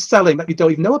institutions selling that you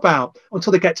don't even know about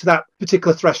until they get to that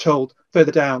particular threshold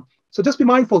further down. So just be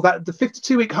mindful that the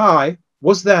 52-week high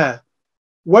was there.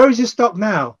 Where is your stock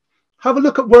now? Have a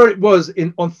look at where it was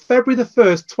on February the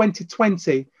 1st,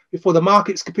 2020, before the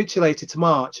markets capitulated to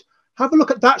March. Have a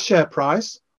look at that share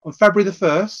price on February the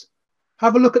 1st.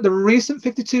 Have a look at the recent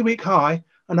 52-week high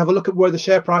and have a look at where the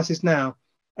share price is now.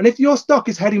 And if your stock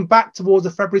is heading back towards the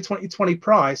February 2020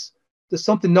 price, there's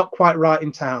something not quite right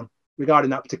in town regarding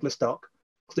that particular stock,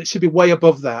 because it should be way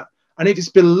above that. And if it's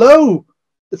below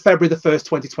the February the 1st,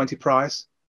 2020 price,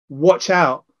 watch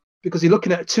out, because you're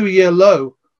looking at a 2-year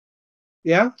low.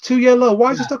 Yeah, 2-year low.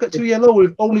 Why is the stock at 2-year low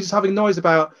with only just having noise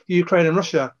about Ukraine and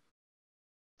Russia?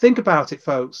 Think about it,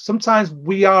 folks. Sometimes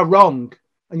we are wrong,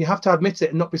 and you have to admit it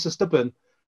and not be so stubborn.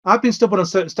 I've been stubborn on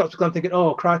certain stocks because I'm thinking,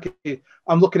 oh, crikey,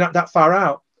 I'm looking at that far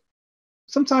out.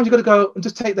 Sometimes you've got to go and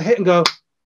just take the hit and go,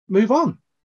 move on.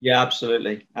 Yeah,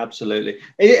 absolutely. Absolutely.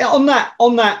 On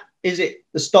that, is it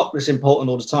the stock that's important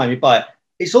all the time you buy it?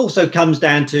 It also comes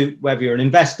down to whether you're an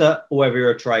investor or whether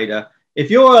you're a trader. If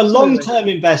you're a long-term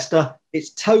investor,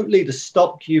 it's totally the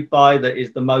stock you buy that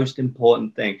is the most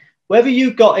important thing. Whether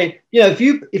you got it, you know, if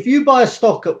you buy a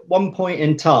stock at one point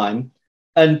in time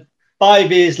and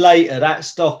 5 years later that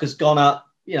stock has gone up,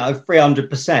 you know,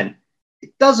 300%,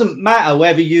 it doesn't matter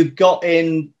whether you got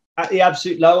in at the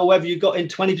absolute low or whether you got in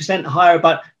 20% higher,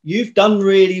 but you've done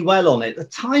really well on it. The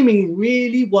timing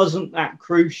really wasn't that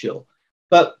crucial.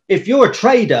 But if you're a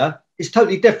trader, it's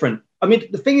totally different. I mean,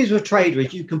 the thing is with a trader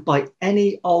is you can buy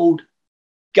any old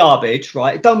garbage,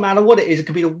 right? It doesn't matter what it is. It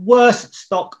could be the worst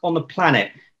stock on the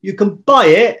planet. You can buy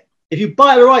it. If you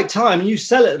buy it at the right time and you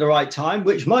sell it at the right time,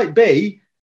 which might be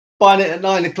buying it at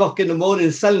 9 o'clock in the morning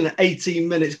and selling it 18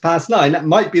 minutes past 9, that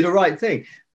might be the right thing.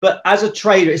 But as a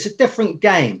trader, it's a different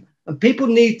game. And people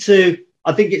need to,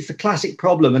 I think it's the classic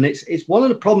problem. And it's one of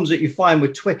the problems that you find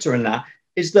with Twitter and that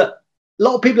is that a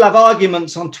lot of people have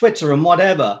arguments on Twitter and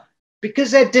whatever,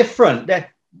 because they're different. They're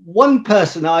one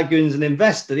person arguing as an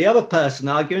investor, the other person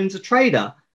arguing as a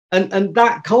trader. And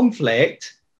that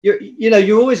conflict,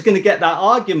 you're always going to get that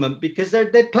argument because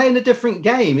they're playing a different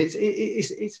game.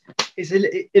 It's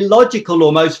illogical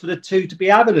almost for the two to be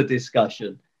having a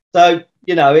discussion. So,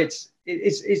 you know, it's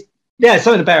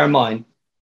something to bear in mind.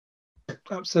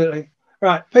 Absolutely.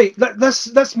 Right, Pete,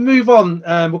 let's move on.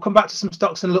 We'll come back to some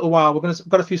stocks in a little while. We've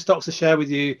got a few stocks to share with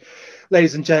you,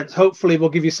 ladies and gents. Hopefully we'll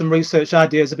give you some research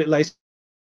ideas a bit later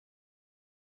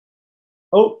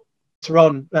Oh,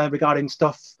 on regarding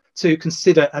stuff to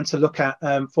consider and to look at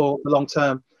for the long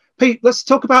term. Pete, let's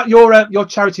talk about your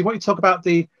charity. Why don't you talk about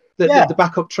the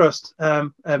backup trust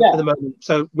at the moment?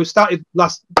 So we've started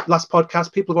last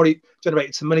podcast. People have already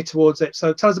generated some money towards it.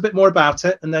 So tell us a bit more about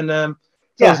it, and then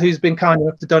tell us who's been kind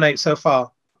enough to donate so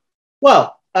far.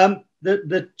 Well,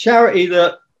 the charity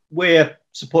that we're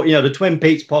supporting, the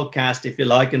TwinPetes podcast, if you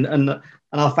like, and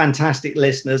our fantastic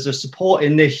listeners are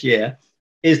supporting this year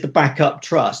is the Backup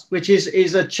Trust, which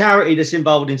is a charity that's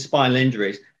involved in spinal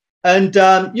injuries. And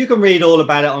you can read all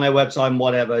about it on their website and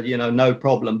whatever, no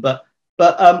problem. But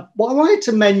what I wanted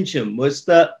to mention was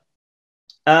that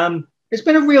there's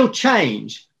been a real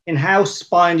change in how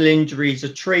spinal injuries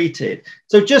are treated.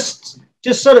 So just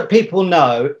so that people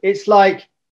know, it's like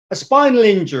a spinal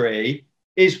injury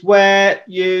is where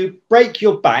you break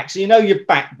your back. So your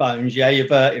backbones, your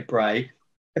vertebrae.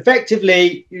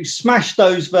 Effectively, you smash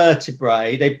those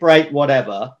vertebrae, they break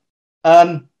whatever.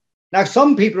 Now,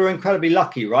 some people are incredibly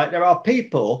lucky, right? There are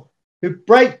people who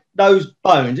break those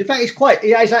bones. In fact,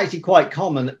 it's actually quite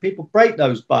common that people break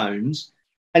those bones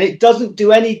and it doesn't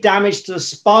do any damage to the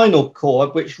spinal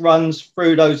cord, which runs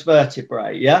through those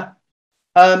vertebrae. Yeah.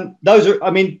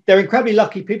 They're incredibly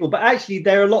lucky people, but actually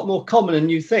they're a lot more common than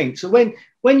you think. So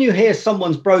when you hear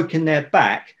someone's broken their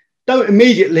back, don't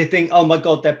immediately think, oh my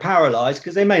God, they're paralyzed,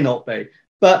 because they may not be.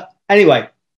 But anyway,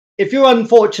 if you're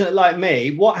unfortunate like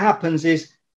me, what happens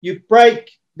is you break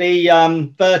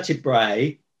the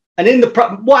vertebrae. And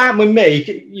what happened with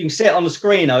me, you can see it on the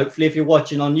screen, hopefully, if you're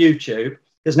watching on YouTube,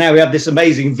 because now we have this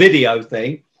amazing video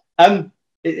thing.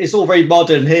 It's all very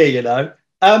modern here,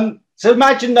 So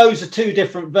imagine those are two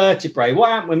different vertebrae.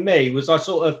 What happened with me was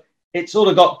it sort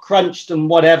of got crunched and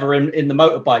whatever in the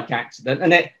motorbike accident.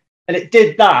 And it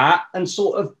did that and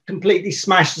sort of completely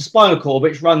smashed the spinal cord,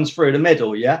 which runs through the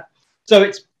middle. Yeah. So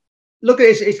look at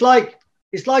it.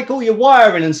 It's like all your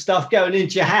wiring and stuff going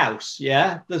into your house.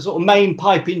 Yeah. The sort of main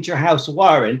pipe into your house of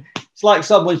wiring. It's like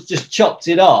someone's just chopped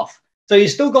it off. So you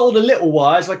still got all the little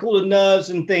wires, like all the nerves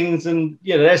and things, and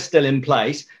they're still in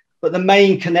place. But the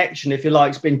main connection, if you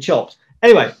like, has been chopped.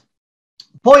 Anyway,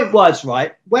 point was,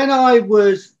 right, when I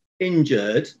was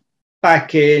injured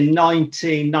back in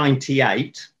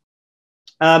 1998,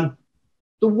 the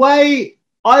way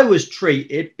I was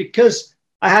treated, because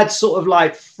I had sort of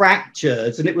like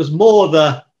fractures, and it was more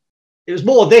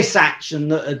this action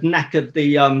that had knackered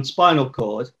the spinal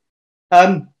cord.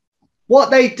 What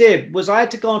they did was I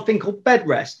had to go on a thing called bed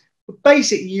rest. But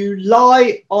basically, you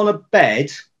lie on a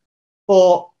bed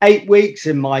for 8 weeks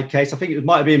in my case. I think it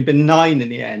might have been 9 in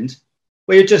the end,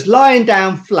 where you're just lying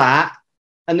down flat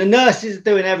and the nurses are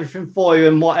doing everything for you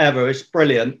and whatever. It's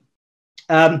brilliant.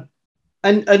 And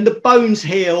the bones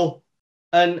heal,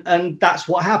 and that's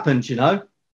what happens, And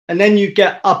then you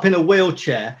get up in a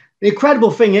wheelchair. The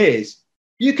incredible thing is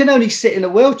you can only sit in a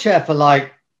wheelchair for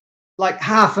like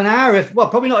half an hour,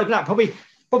 probably not even that, probably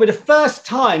the first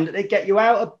time that they get you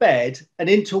out of bed and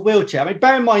into a wheelchair. I mean,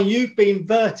 bear in mind, you've been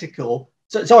horizontal,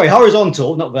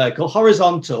 not vertical,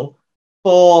 horizontal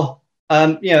for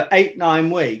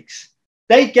 8-9 weeks.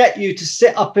 They get you to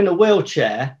sit up in a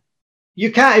wheelchair.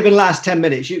 You can't even last 10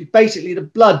 minutes. Basically, the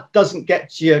blood doesn't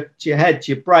get to your head,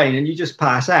 to your brain, and you just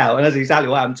pass out. And that's exactly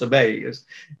what happened to me. It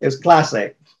was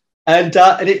classic. And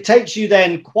it takes you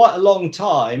then quite a long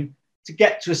time to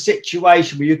get to a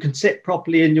situation where you can sit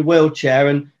properly in your wheelchair.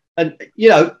 And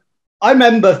I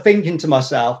remember thinking to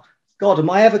myself, God, am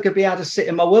I ever going to be able to sit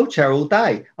in my wheelchair all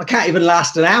day? I can't even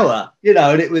last an hour,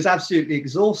 and it was absolutely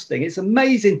exhausting. It's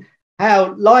amazing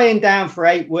how lying down for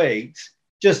 8 weeks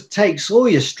just takes all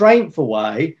your strength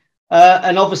away.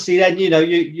 And obviously then,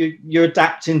 you're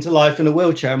adapting to life in a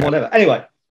wheelchair and whatever. Anyway,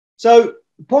 so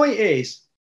the point is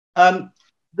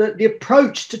the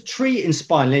approach to treating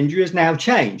spinal injury has now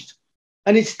changed.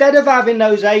 And instead of having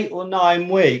those 8 or 9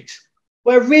 weeks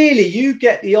where really you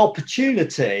get the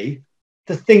opportunity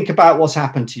to think about what's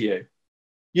happened to you,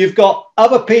 you've got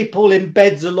other people in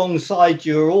beds alongside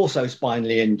you who are also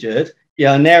spinally injured,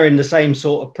 and they're in the same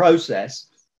sort of process.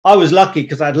 I was lucky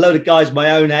because I had a load of guys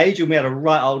my own age and we had a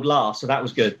right old laugh, so that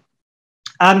was good.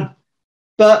 So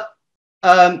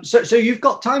you've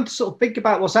got time to sort of think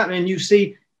about what's happening. You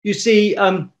see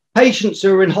patients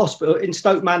who are in hospital, in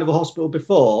Stoke Mandeville Hospital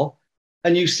before,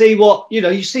 and you see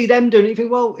you see them doing it. You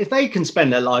think, well, if they can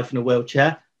spend their life in a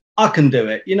wheelchair, I can do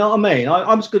it. You know what I mean?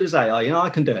 I'm as good as they are. I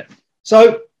can do it.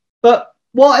 So, but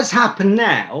what has happened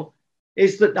now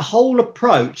is that the whole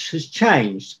approach has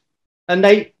changed, and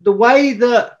the way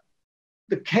that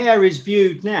the care is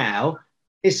viewed now,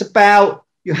 it's about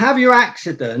you have your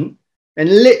accident, and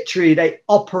literally they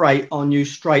operate on you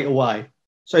straight away.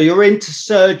 So you're into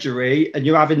surgery and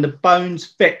you're having the bones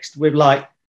fixed with like,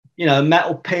 you know,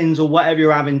 metal pins or whatever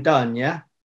you're having done. Yeah.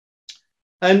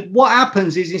 And what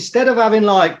happens is instead of having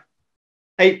like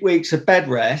 8 weeks of bed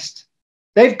rest,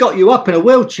 they've got you up in a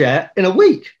wheelchair in a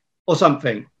week or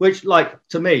something, which like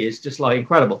to me is just like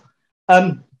incredible.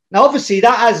 Now, obviously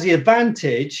that has the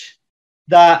advantage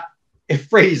that it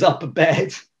frees up a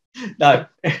bed. No,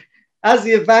 has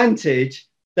the advantage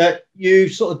that you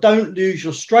sort of don't lose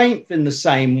your strength in the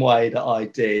same way that I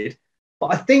did.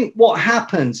 But I think what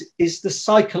happens is the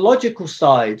psychological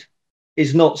side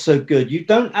is not so good. You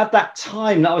don't have that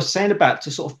time that I was saying about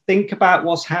to sort of think about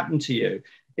what's happened to you.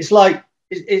 It's like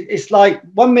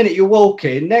 1 minute you're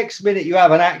walking, next minute you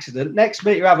have an accident, next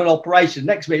minute you have an operation,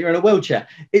 next minute you're in a wheelchair.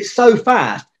 It's so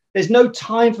fast. There's no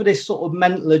time for this sort of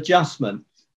mental adjustment.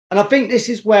 And I think this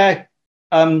is where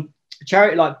a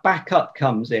charity like Backup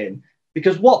comes in,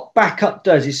 because what Backup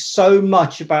does is so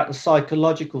much about the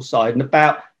psychological side and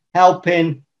about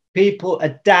helping people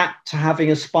adapt to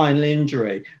having a spinal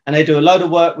injury. And they do a load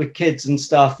of work with kids and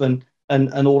stuff and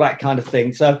all that kind of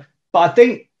thing. So, but I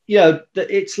think, you know, that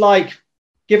it's like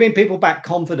giving people back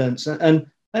confidence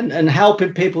and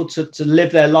helping people to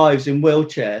live their lives in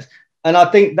wheelchairs. And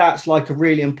I think that's like a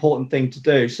really important thing to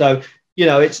do. So, you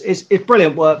know, it's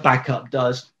brilliant work Backup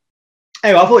does.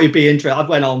 Anyway, I thought you'd be interested. I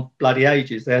went on bloody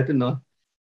ages there, didn't I?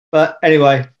 But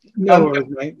anyway. No worries,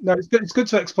 mate. No, it's good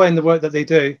to explain the work that they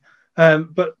do.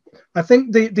 But I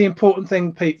think the important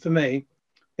thing, Pete, for me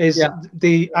is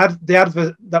the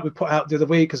advert that we put out the other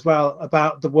week as well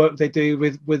about the work they do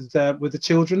with the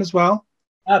children as well.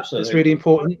 Absolutely. It's really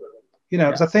important, you know,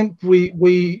 because I think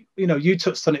we you know, you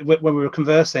touched on it when we were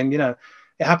conversing, you know,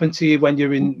 it happened to you when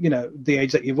you're in, you know, the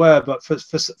age that you were, but for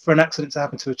an accident to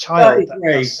happen to a child,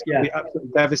 that's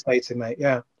absolutely devastating, mate.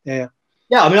 Yeah.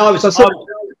 I mean, I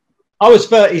was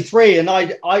 33 and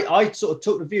I sort of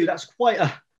took the view that's quite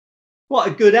a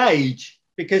good age,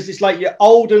 because it's like you're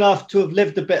old enough to have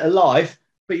lived a bit of life,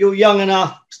 but you're young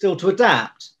enough still to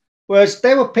adapt. Whereas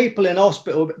there were people in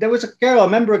hospital. There was a girl, I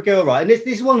remember a girl, right? And this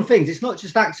is one of the things, it's not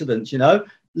just accidents, you know. A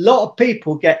lot of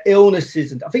people get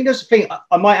illnesses. And I think there's a thing,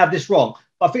 I might have this wrong,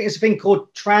 but I think there's a thing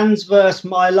called transverse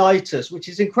myelitis, which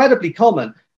is incredibly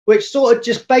common, which sort of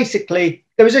just basically,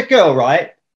 there was a girl,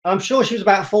 right? I'm sure she was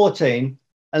about 14.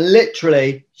 And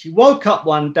literally, she woke up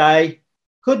one day,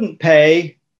 couldn't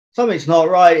pee, something's not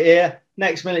right here.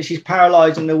 Next minute, she's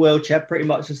paralyzed in the wheelchair, pretty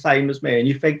much the same as me. And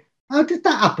you think, how did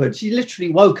that happen? She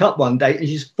literally woke up one day and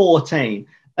she's 14.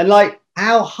 And like,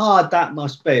 how hard that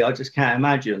must be, I just can't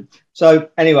imagine. So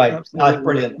anyway,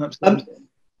 brilliant.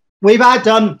 We've had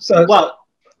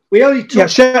we only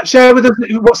talked, share with us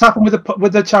what's happened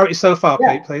with the charity so far,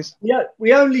 Pete, please. Yeah,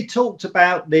 we only talked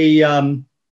about the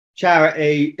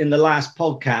charity in the last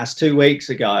podcast 2 weeks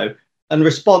ago, and the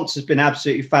response has been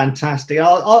absolutely fantastic.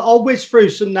 I'll whiz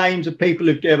through some names of people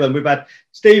who've given. We've had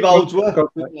Steve Oldsworth,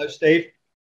 no Steve,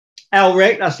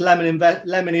 Elric, that's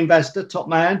Lemon Investor, top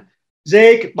man.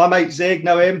 Zig, my mate Zig,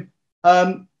 know him.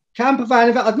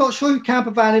 Campervan, I'm not sure who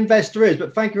Campervan Investor is,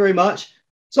 but thank you very much.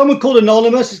 Someone called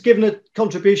Anonymous has given a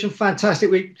contribution,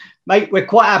 fantastic. We're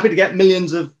quite happy to get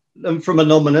millions of them from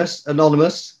Anonymous.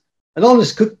 Anonymous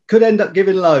could end up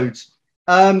giving loads.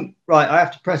 Right, I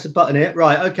have to press a button here.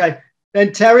 Right, okay.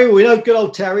 Then Terry, we know good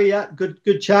old Terry, yeah,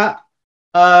 good chap.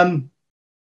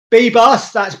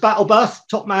 B-Bus, that's Battle Bus,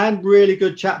 top man, really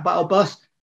good chap, Battle Bus.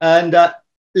 And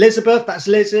Elizabeth, that's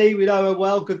Lizzie, we know her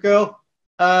well, good girl.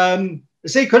 The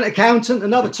Secret Accountant,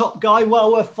 another top guy,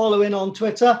 well worth following on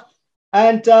Twitter.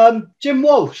 And Jim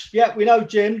Walsh, yeah, we know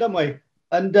Jim, don't we?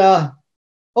 And I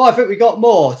think we got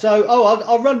more. So,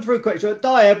 I'll run through quick. So,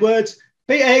 Di Edwards,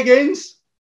 Peter Higgins,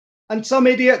 and some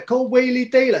idiot called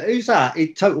Wheelie Dealer. Who's that?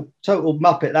 He total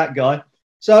muppet, that guy.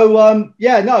 So,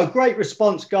 great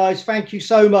response, guys. Thank you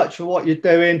so much for what you're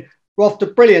doing. We're off to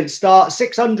a brilliant start.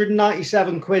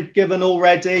 697 quid given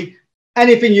already.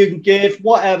 Anything you can give,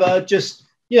 whatever. Just,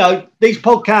 you know, these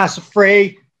podcasts are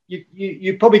free.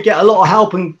 You probably get a lot of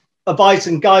help and advice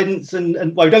and guidance,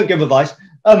 and well, don't give advice.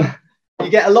 You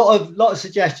get a lot of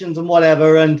suggestions and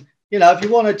whatever. And, you know, if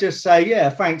you want to just say, yeah,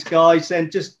 thanks, guys,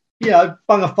 then just, you know,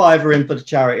 bung a fiver in for the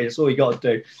charity. That's all you got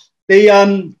to do.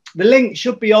 The link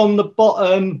should be on the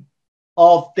bottom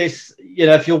of this. You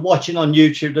know, if you're watching on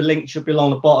YouTube, the link should be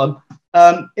along the bottom.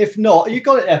 If not, you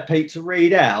got it there, Pete, to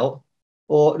read out?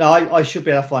 Or no, I should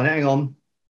be able to find it. Hang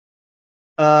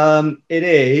on. It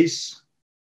is.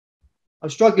 I'm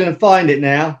struggling to find it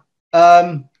now.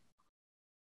 Here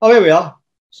we are.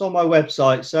 It's on my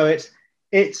website. So it's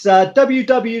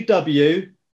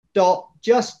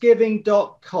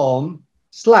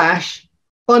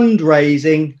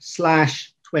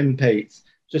www.justgiving.com/fundraising/TwinPetes.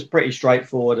 just pretty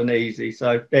straightforward and easy.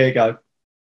 So there you go.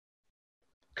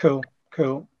 Cool.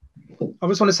 I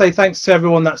just want to say thanks to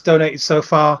everyone that's donated so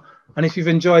far. And if you've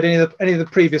enjoyed any of the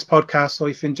previous podcasts, or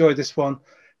if you enjoyed this one,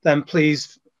 then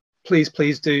please do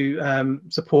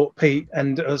support Pete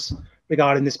and us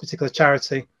regarding this particular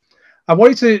charity. I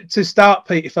wanted to start,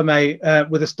 Pete, if I may,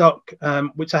 with a stock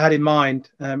which I had in mind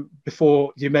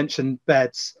before you mentioned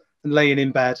beds and laying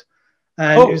in bed.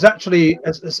 And it was actually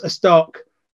a stock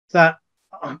that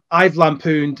I've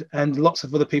lampooned and lots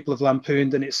of other people have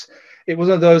lampooned. And it was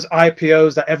one of those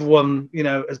IPOs that everyone,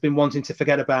 has been wanting to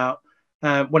forget about.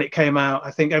 When it came out,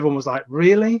 I think everyone was like,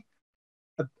 really?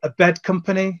 A bed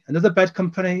company, another bed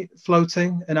company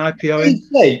floating and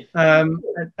IPOing.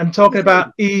 I'm talking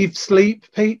about Eve Sleep,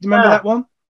 Pete. Do you remember that one?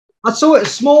 I saw it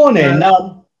this morning.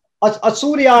 I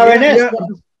saw the RNS.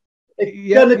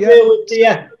 It's going to deal with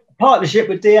the partnership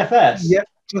with DFS. Yeah,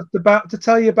 just about to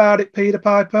tell you about it, Peter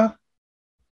Piper.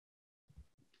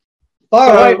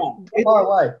 Far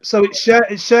away. So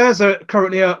its shares are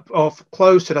currently up, or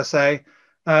close, should I say,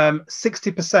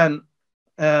 60%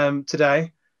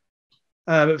 today.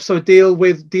 So a deal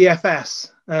with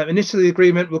DFS. Initially, the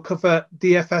agreement will cover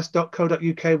dfs.co.uk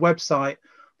website,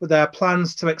 but there are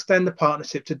plans to extend the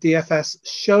partnership to DFS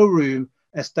showroom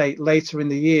estate later in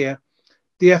the year.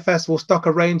 DFS will stock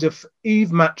a range of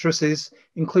Eve mattresses,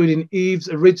 including Eve's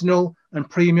original and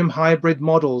premium hybrid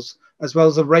models, as well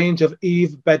as a range of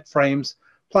Eve bed frames.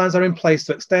 Plans are in place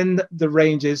to extend the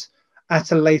ranges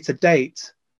at a later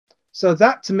date. So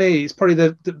that, to me, is probably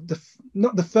the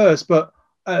not the first, but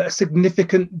a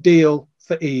significant deal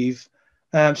for Eve.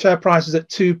 Share price is at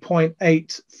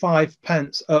 2.85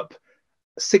 pence, up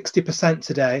 60%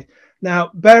 today. Now,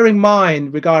 bear in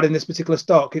mind regarding this particular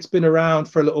stock, it's been around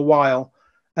for a little while,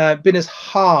 been as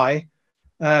high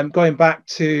going back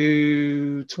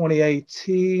to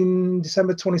 2018,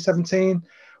 December 2017,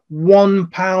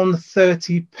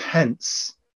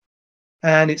 £1.30.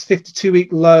 And its 52-week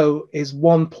low is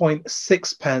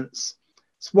 1.6 pence.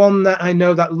 It's one that I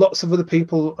know that lots of other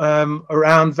people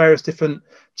around various different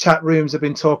chat rooms have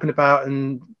been talking about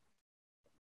and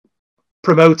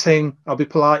promoting. I'll be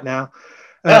polite now.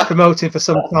 Promoting for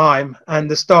some time, and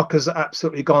the stock has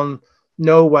absolutely gone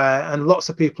nowhere, and lots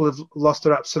of people have lost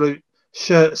their absolute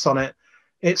shirts on it.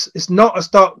 It's not a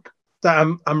stock that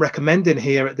I'm recommending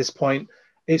here at this point.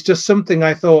 It's just something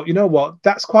I thought, you know what,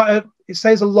 that's it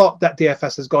says a lot that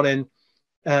DFS has gone in,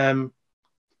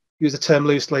 use the term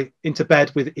loosely, into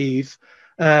bed with Eve,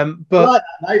 but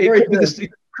it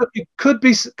could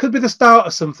be the start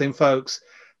of something, folks.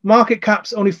 Market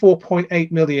cap's only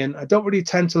 4.8 million. I don't really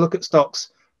tend to look at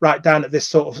stocks right down at this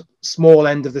sort of small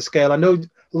end of the scale. I know a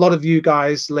lot of you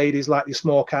guys, ladies, like your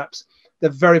small caps. They're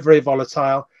very, very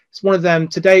volatile. It's one of them.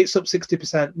 Today it's up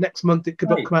 60%. Next month it could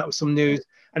come out with some news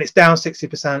and it's down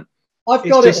 60%. I've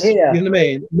got it here. You know what I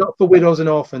mean? Not for widows and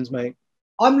orphans, mate.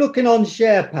 I'm looking on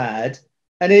SharePad,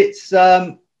 and it's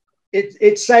saying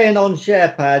on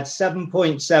SharePad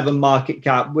 7.7 market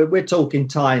cap. We're talking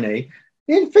tiny.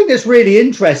 The thing that's really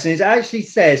interesting is it actually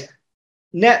says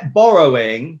net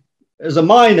borrowing as a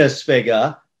minus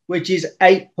figure, which is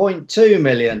 8.2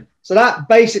 million. So that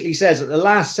basically says that the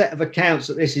last set of accounts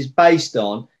that this is based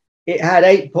on, it had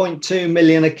 8.2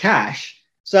 million of cash.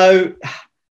 So,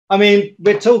 I mean,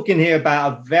 we're talking here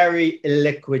about a very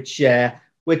illiquid share.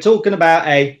 We're talking about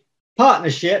a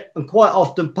partnership, and quite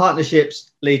often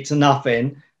partnerships lead to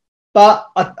nothing. But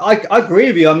I agree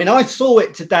with you. I mean, I saw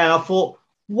it today and I thought,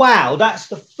 wow, that's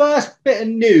the first bit of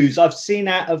news I've seen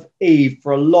out of Eve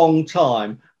for a long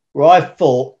time where I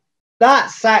thought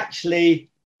that's actually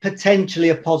potentially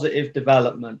a positive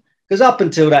development. Because up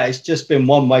until that, it's just been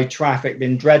one-way traffic,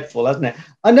 been dreadful, hasn't it?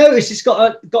 I noticed it's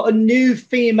got a new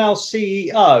female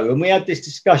CEO, and we had this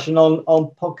discussion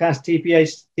on podcast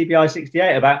TPI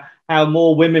 68 about how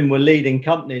more women were leading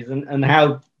companies, and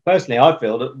how personally I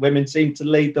feel that women seem to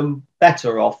lead them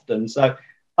better often. So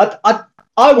I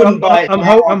wouldn't buy it.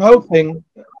 I'm hoping.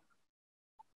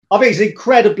 I think it's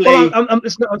incredibly. Well,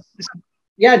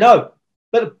 yeah, no.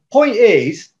 But the point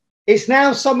is, it's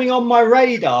now something on my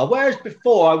radar, whereas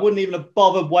before I wouldn't even have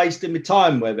bothered wasting my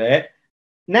time with it.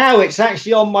 Now it's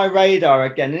actually on my radar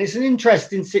again, and it's an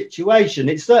interesting situation.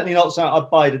 It's certainly not something I'd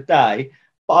buy today,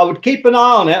 but I would keep an eye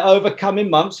on it over coming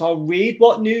months. I'll read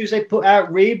what news they put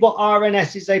out, read what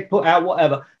RNSs they put out,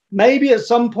 whatever. Maybe at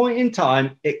some point in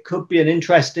time, it could be an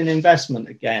interesting investment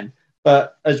again.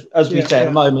 But as we say at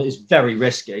the moment, it's very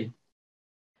risky.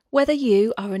 Whether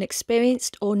you are an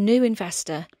experienced or new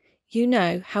investor, you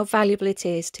know how valuable it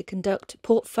is to conduct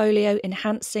portfolio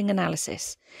enhancing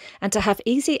analysis and to have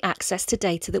easy access to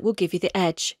data that will give you the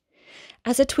edge.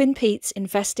 As a TwinPetes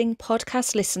Investing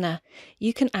podcast listener,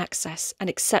 you can access an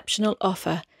exceptional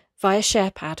offer via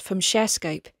SharePad from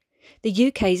ShareScope, the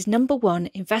UK's #1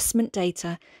 investment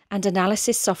data and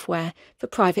analysis software for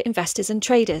private investors and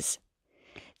traders.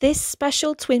 This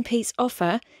special TwinPetes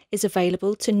offer is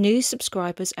available to new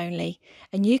subscribers only,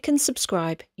 and you can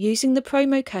subscribe using the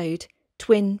promo code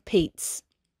TwinPetes.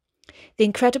 The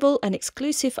incredible and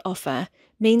exclusive offer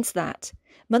means that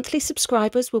monthly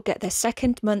subscribers will get their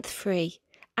second month free,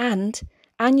 and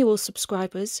annual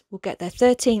subscribers will get their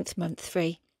 13th month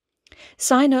free.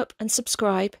 Sign up and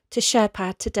subscribe to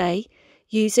SharePad today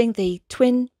using the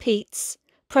TwinPetes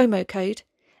promo code,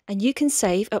 and you can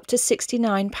save up to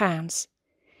 £69.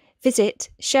 Visit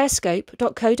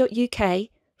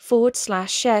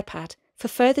sharescope.co.uk/SharePad for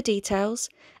further details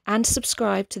and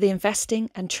subscribe to the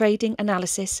investing and trading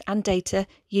analysis and data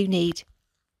you need.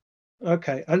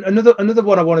 Okay, and another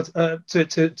one I wanted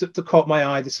to caught my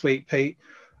eye this week, Pete.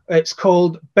 It's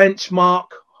called Benchmark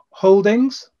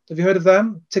Holdings. Have you heard of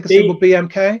them? Ticker symbol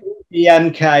BMK.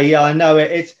 BMK, yeah, I know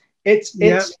it. It's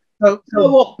So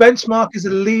Benchmark is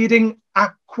a leading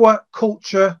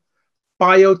aquaculture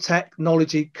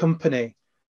biotechnology company.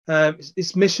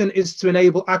 Its mission is to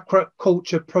enable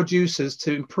aquaculture producers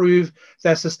to improve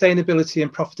their sustainability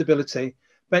and profitability.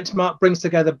 Benchmark brings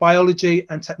together biology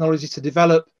and technology to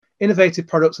develop innovative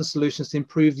products and solutions to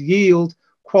improve yield,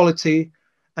 quality,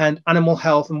 and animal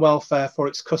health and welfare for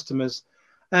its customers.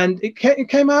 And it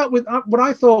came out with what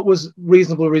I thought was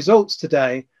reasonable results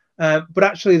today, but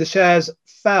actually the shares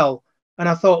fell. And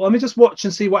I thought, let me just watch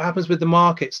and see what happens with the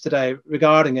markets today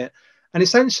regarding it. And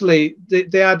essentially,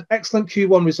 they had excellent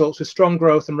Q1 results with strong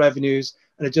growth and revenues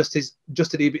and adjusted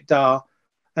EBITDA.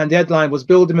 And the headline was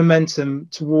building momentum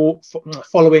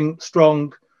following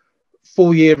strong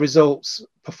full-year results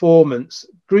performance.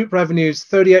 Group revenues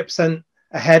 38%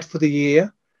 ahead for the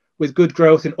year, with good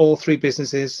growth in all three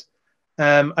businesses.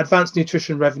 Advanced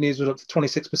nutrition revenues was up to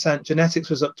 26%. Genetics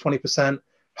was up 20%.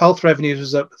 Health revenues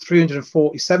was up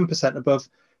 347% above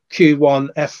Q1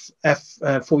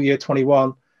 full year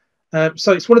 21.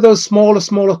 So it's one of those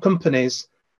smaller companies.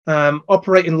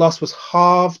 Operating loss was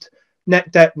halved.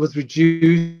 Net debt was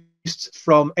reduced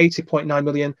from 80.9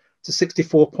 million to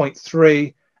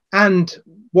 64.3. And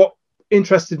what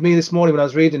interested me this morning when I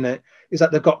was reading it is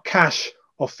that they've got cash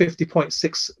of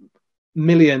 50.6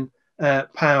 million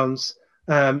pounds.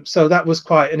 So that was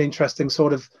quite an interesting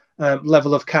sort of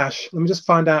level of cash. Let me just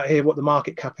find out here what the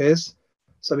market cap is,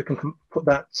 so we can put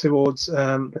that towards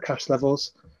the cash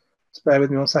levels. Just bear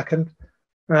with me 1 second.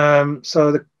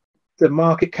 So the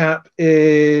market cap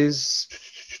is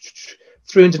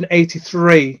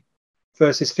 383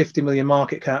 versus 50 million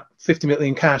market cap, 50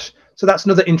 million cash. So that's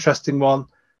another interesting one.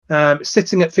 It's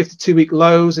sitting at 52-week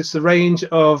lows. It's a range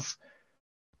of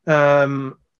we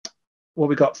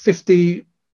got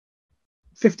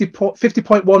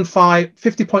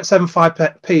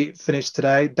 50.75p finished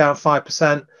today, down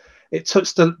 5%. It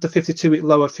touched the 52-week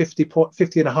low of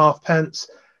 50.5 pence,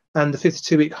 and the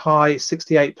 52-week high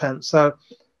 68 pence. So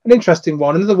an interesting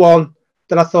one. Another one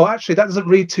that I thought actually that doesn't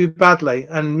read too badly,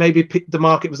 and maybe the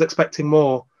market was expecting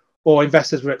more, or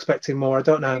investors were expecting more. I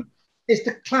don't know. It's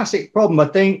the classic problem. I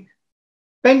think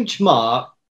Benchmark,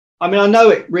 I mean, I know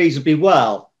it reasonably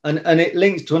well, and it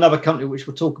links to another company which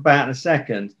we'll talk about in a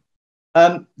second.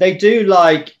 They do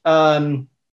like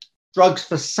drugs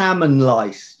for salmon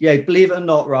lice. Yeah, believe it or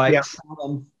not, right? Yeah.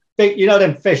 Salmon, you know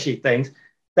them fishy things.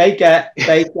 They get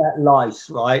lice,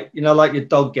 right? You know, like your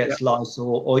dog gets lice,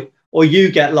 or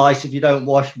you get lice if you don't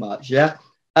wash much. Yeah,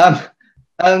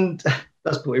 and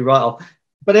that's pretty right off.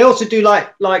 But they also do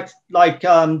like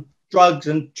drugs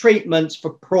and treatments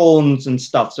for prawns and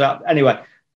stuff. So anyway,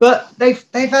 but they've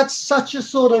had such a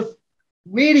sort of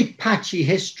really patchy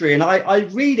history, and I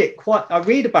read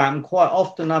about them quite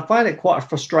often. I find it quite a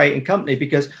frustrating company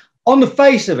because on the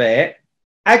face of it,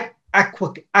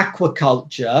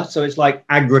 aquaculture, so it's like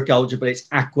agriculture, but it's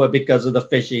aqua because of the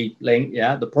fishy link,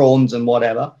 yeah, the prawns and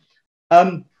whatever.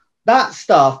 That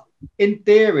stuff, in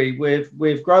theory,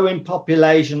 with growing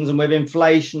populations and with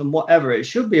inflation and whatever, it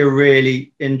should be a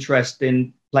really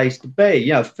interesting place to be.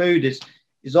 You know, food is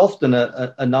often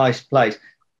a nice place.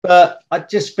 But I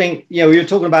just think, you know, you're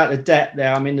talking about the debt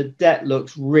there. I mean, the debt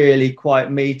looks really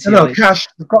quite meaty. No, cash.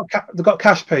 They've got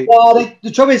cash, Pete. Well, the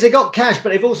trouble is they got cash, but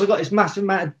they've also got this massive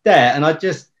amount of debt. And I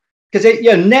just, because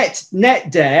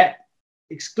net debt,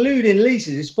 excluding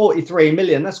leases, is 43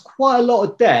 million. That's quite a lot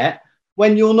of debt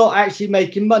when you're not actually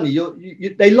making money.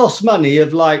 They lost money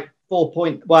of like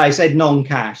I said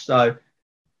non-cash. So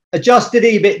adjusted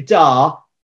EBITDA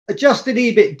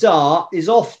is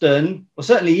often, or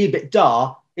certainly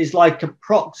EBITDA is like a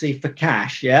proxy for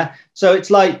cash. Yeah. So it's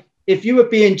like, if you were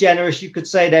being generous, you could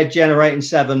say they're generating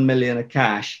 7 million of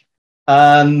cash.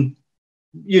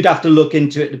 You'd have to look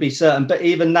into it to be certain. But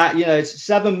even that, you know, it's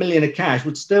 7 million of cash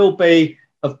would still be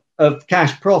of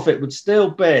cash profit would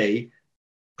still be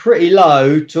pretty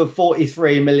low to a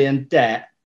 43 million debt,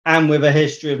 and with a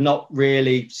history of not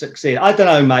really succeeding. I don't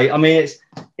know, mate. I mean,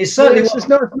 it's certainly it's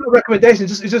not a recommendation. It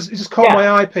just caught my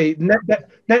eye, Pete. Net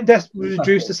debt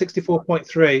reduced to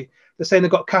 64.3. They're saying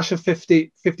they've got cash of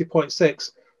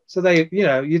 50.6. So they, you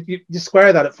know, you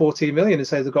square that at 14 million and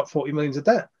say they've got 40 million of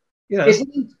debt. You know,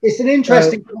 it's an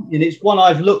interesting company, and it's one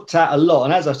I've looked at a lot.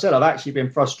 And as I said, I've actually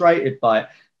been frustrated by it.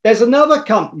 There's another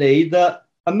company that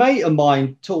a mate of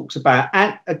mine talks about,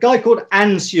 and a guy called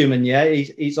Ansuman. Yeah,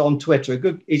 he's on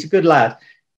Twitter. He's a good lad.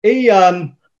 He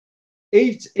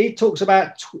talks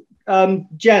about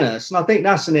Genus, and I think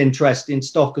that's an interesting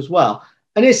stock as well.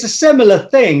 And it's a similar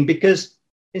thing, because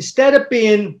instead of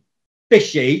being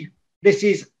fishy, this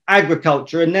is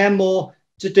agriculture, and they're more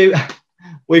to do.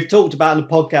 We've talked about in the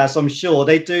podcast, I'm sure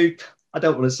they do. I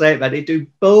don't want to say it, but they do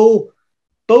bull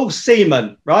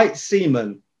semen, right?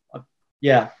 Semen.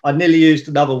 Yeah, I nearly used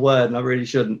another word, and I really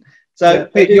shouldn't. So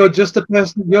yeah, you're just the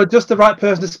person. You're just the right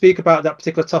person to speak about that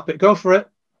particular topic. Go for it.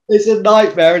 It's a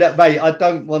nightmare, isn't it, mate? I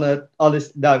don't want to.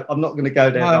 No, I'm not going to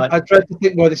go there. I dread to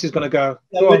think where this is going to go.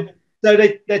 So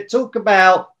they talk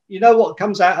about, you know, what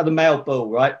comes out of the male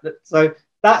bull, right? So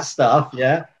that stuff,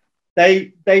 yeah.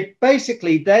 They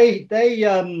basically they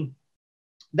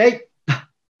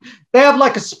have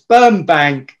like a sperm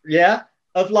bank, yeah,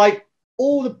 of like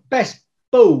all the best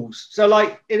bulls. So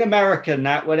like in America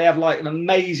now, where they have like an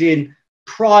amazing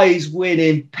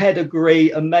prize-winning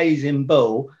pedigree, amazing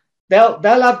bull, they'll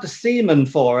have the semen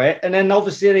for it, and then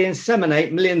obviously they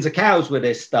inseminate millions of cows with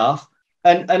this stuff,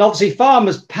 and obviously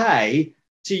farmers pay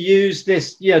to use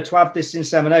this, you know, to have this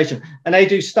insemination, and they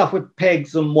do stuff with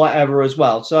pigs and whatever as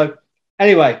well. So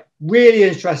anyway, really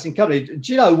interesting company.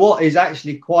 Do you know what is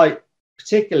actually quite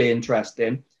particularly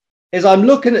interesting? Is I'm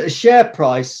looking at the share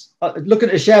price,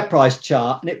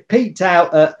 chart, and it peaked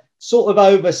out at sort of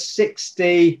over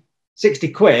 60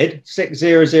 quid,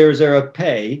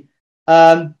 6000p.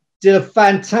 Did a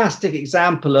fantastic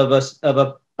example of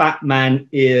a Batman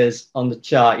ears on the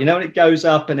chart. You know, when it goes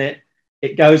up and it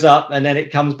goes up and then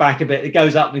it comes back a bit, it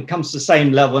goes up and comes to the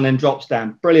same level and then drops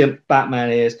down. Brilliant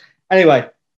Batman ears. Anyway,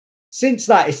 since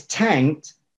that, it's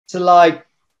tanked to like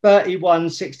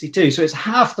 31.62. So it's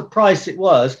half the price it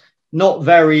was not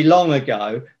very long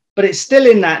ago, but it's still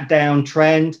in that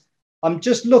downtrend. I'm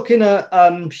just looking at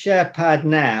SharePad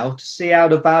now to see how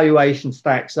the valuation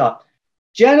stacks up.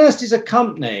 Genus is a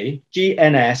company,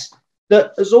 GNS,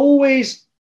 that has always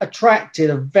attracted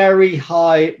a very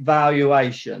high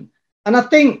valuation. And I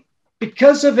think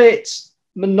because of its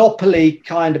monopoly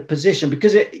kind of position,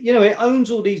 because it, you know, it owns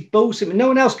all these bulls, no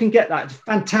one else can get that. It's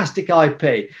fantastic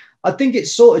IP. I think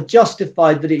it's sort of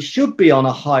justified that it should be on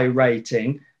a high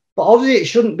rating, but obviously it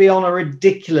shouldn't be on a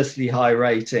ridiculously high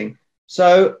rating.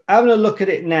 So having a look at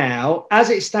it now, as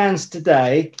it stands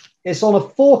today, it's on a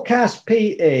forecast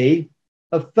PE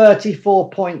of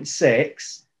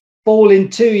 34.6, falling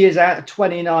 2 years out of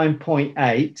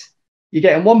 29.8. You're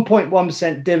getting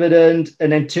 1.1% dividend,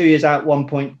 and then 2 years out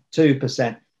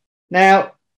 1.2%.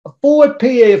 Now, a forward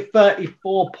PE of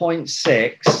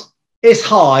 34.6 is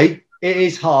high. It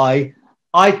is high.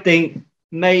 I think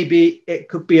maybe it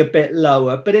could be a bit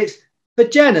lower, but it's, for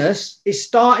Genus, it's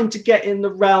starting to get in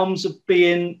the realms of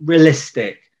being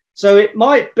realistic. So it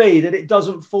might be that it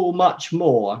doesn't fall much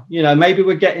more. You know, maybe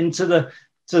we're getting to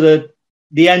the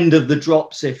end of the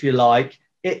drops, if you like.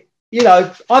 It, you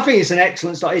know, I think it's an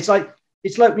excellent stock. It's like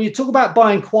when you talk about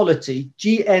buying quality,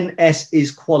 GNS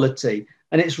is quality,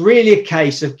 and it's really a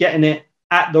case of getting it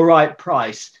at the right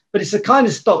price. But it's the kind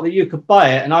of stock that you could buy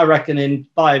it, and I reckon in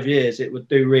 5 years it would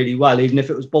do really well, even if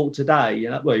it was bought today.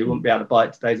 You know, well, you wouldn't be able to buy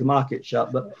it today; the market's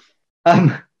shut. But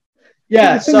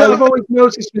yeah. The thing that I've always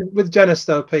noticed with Genus,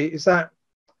 though, Pete, is that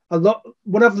a lot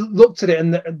when I've looked at it,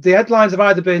 and the headlines have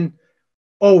either been,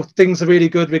 "Oh, things are really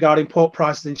good regarding pork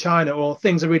prices in China," or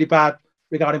 "Things are really bad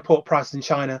regarding pork prices in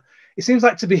China." It seems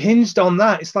like to be hinged on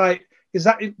that. It's like, is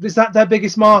that their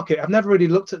biggest market? I've never really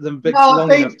looked at them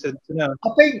long enough to know.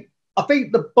 I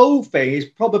think the bull thing is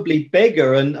probably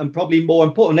bigger and probably more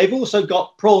important. They've also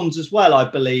got prawns as well, I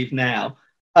believe now.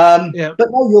 Yeah.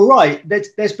 But no, you're right.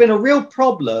 There's been a real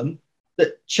problem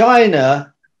that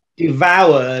China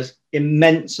devours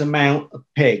immense amount of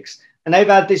pigs, and they've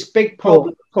had this big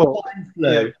problem with swine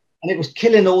flu, and it was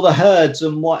killing all the herds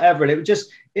and whatever. And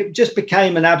it just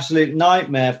became an absolute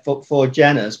nightmare for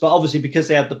Genus. But obviously, because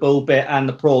they had the bull bit and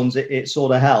the prawns, it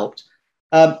sort of helped.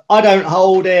 I don't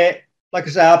hold it. Like I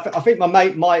say, I think my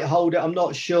mate might hold it. I'm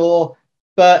not sure,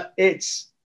 but it's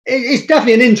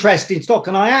definitely an interesting stock,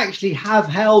 and I actually have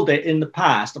held it in the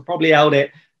past. I probably held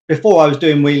it before I was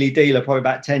doing wheelie dealer, probably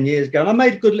about 10 years ago, and I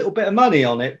made a good little bit of money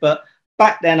on it. But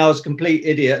back then I was a complete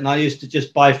idiot, and I used to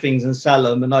just buy things and sell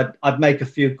them, and I'd make a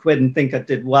few quid and think I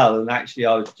did well, and actually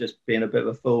I was just being a bit of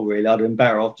a fool, really. I'd have been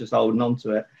better off just holding on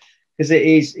to it, because it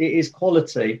is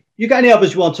quality. You got any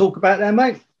others you want to talk about there,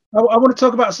 mate? I want to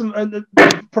talk about some,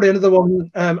 probably another one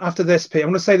after this, Pete. I'm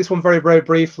going to say this one very, very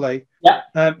briefly. Yeah.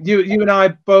 You and I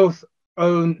both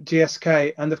own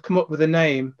GSK and have come up with a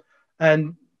name,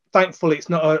 and thankfully it's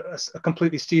not a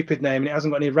completely stupid name, and it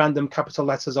hasn't got any random capital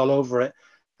letters all over it.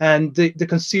 And the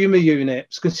consumer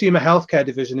unit, consumer healthcare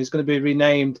division, is going to be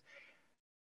renamed.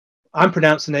 I'm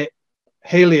pronouncing it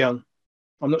Haleon.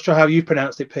 I'm not sure how you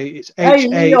pronounced it, Pete. It's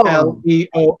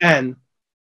Haleon.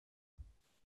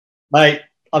 Mate,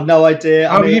 I've no idea.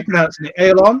 How are you pronouncing it?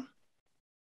 Haleon?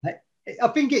 I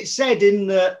think it said in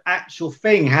the actual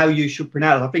thing how you should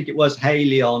pronounce it. I think it was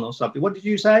Haleon or something. What did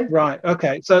you say? Right.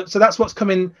 Okay. So that's what's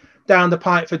coming down the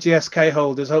pipe for GSK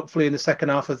holders, hopefully in the second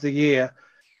half of the year.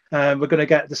 We're going to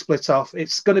get the split off.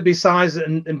 It's going to be sized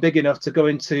and big enough to go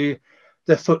into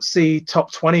the FTSE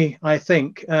top 20, I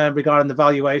think, regarding the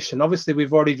valuation. Obviously,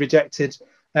 we've already rejected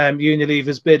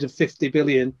Unilever's bid of 50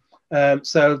 billion.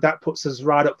 So that puts us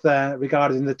right up there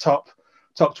regarding the top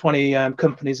 20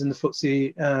 companies in the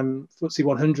FTSE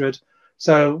 100.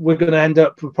 So we're going to end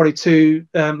up with probably two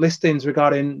listings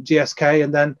regarding GSK,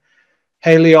 and then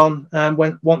Haleon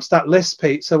once that list,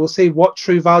 Pete. So we'll see what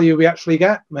true value we actually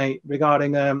get, mate,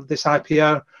 regarding this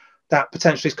IPO that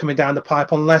potentially is coming down the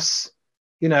pipe, unless,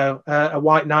 you know, a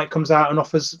white knight comes out and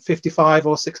offers 55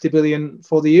 or 60 billion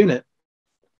for the unit.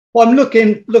 Well, I'm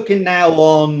looking now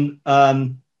on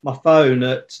my phone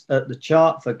at the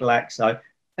chart for Glaxo,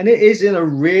 and it is in a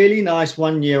really nice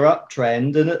 1 year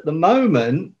uptrend. And at the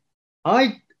moment,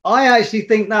 I actually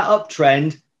think that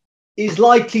uptrend is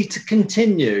likely to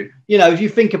continue. You know, if you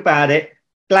think about it,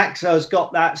 Glaxo's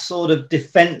got that sort of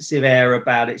defensive air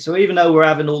about it. So even though we're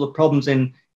having all the problems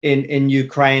in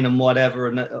Ukraine and whatever,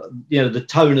 and you know, the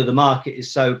tone of the market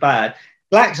is so bad,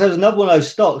 Glaxo's another one of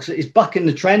those stocks that is bucking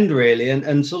the trend really,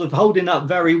 and sort of holding up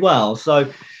very well.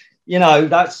 So, you know,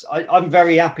 I'm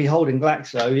very happy holding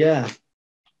Glaxo. Yeah,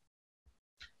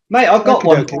 mate, I've got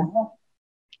one.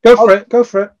 Go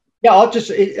for it. Yeah,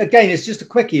 it's just a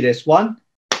quickie, this one.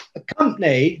 A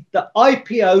company that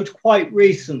IPO'd quite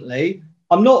recently.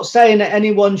 I'm not saying that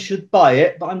anyone should buy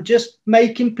it, but I'm just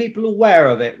making people aware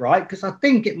of it, right? Because I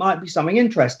think it might be something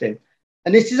interesting.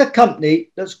 And this is a company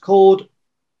that's called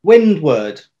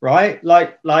Windward, right?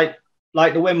 Like the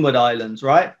Windward Islands,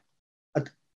 right? I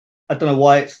don't know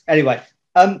why it's anyway.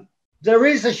 There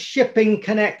is a shipping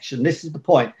connection. This is the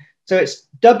point. So it's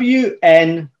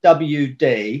WNWD.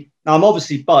 Now I'm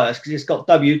obviously biased because it's got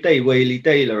WD, wheelie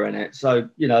dealer, in it. So,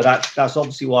 you know, that's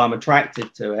obviously why I'm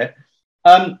attracted to it.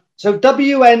 So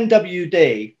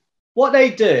WNWD, what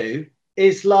they do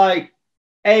is like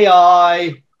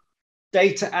AI,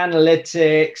 data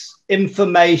analytics,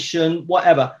 information,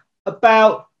 whatever,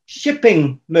 about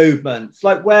shipping movements,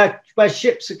 like where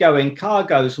ships are going,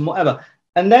 cargoes and whatever.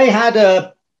 And they had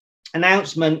a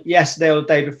announcement yesterday or the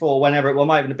day before, whenever it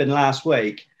might have been last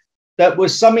week, that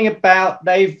was something about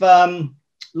they've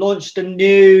launched a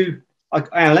new,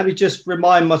 let me just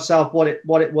remind myself what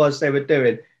it was they were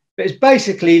doing. But it's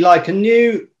basically like a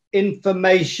new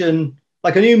information,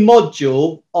 like a new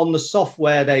module on the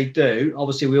software they do.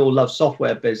 Obviously, we all love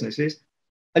software businesses.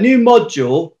 A new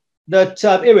module that,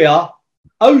 here we are,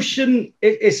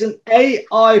 it's an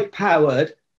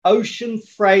AI-powered ocean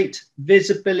freight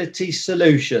visibility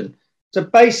solution. So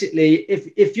basically,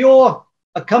 if you're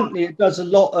a company that does a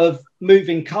lot of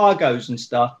moving cargoes and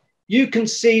stuff, you can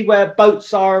see where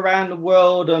boats are around the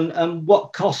world and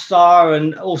what costs are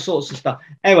and all sorts of stuff.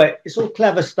 Anyway, it's all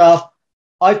clever stuff.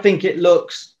 I think it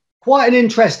looks quite an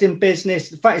interesting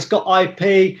business. In fact, it's got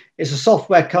IP. It's a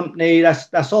software company.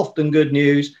 That's often good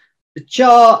news. The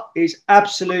chart is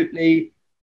absolutely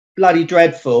bloody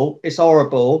dreadful. It's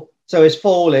horrible. So it's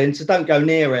falling. So don't go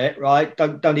near it, right?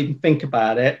 Don't even think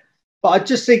about it. But I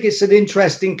just think it's an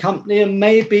interesting company, and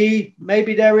maybe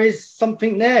there is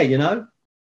something there, you know.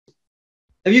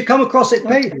 Have you come across it,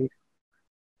 Pete?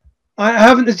 I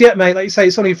haven't as yet, mate. Like you say,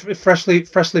 it's only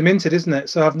freshly minted, isn't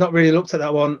it? So I've not really looked at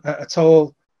that one at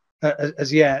all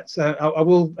as yet. So I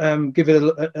will give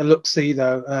it a look-see,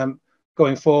 though,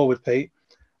 going forward, Pete.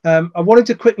 I wanted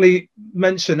to quickly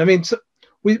mention, I mean,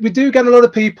 we do get a lot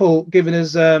of people giving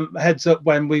us a heads up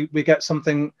when we get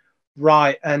something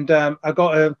right. And I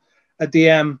got a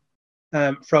DM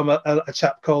from a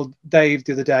chap called Dave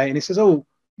the other day, and he says, "Oh,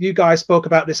 you guys spoke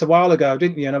about this a while ago,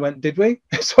 didn't you?" And I went, "Did we?"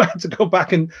 So I had to go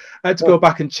back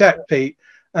and check, Pete.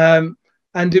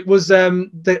 And it was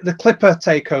the Clipper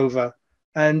takeover,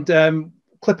 and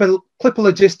Clipper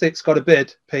Logistics got a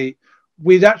bid, Pete.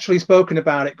 We'd actually spoken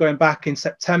about it going back in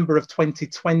September of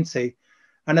 2020,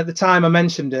 and at the time I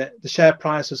mentioned it, the share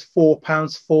price was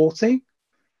 £4.40,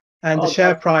 and the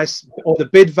share price or the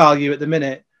bid value at the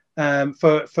minute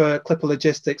for Clipper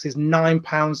Logistics is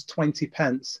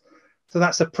 £9.20. So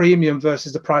that's a premium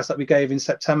versus the price that we gave in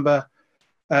September.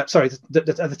 Sorry, at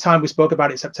the time we spoke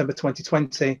about it, September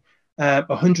 2020,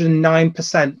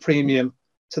 109% premium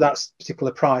to that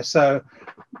particular price. So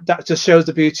that just shows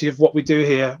the beauty of what we do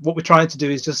here. What we're trying to do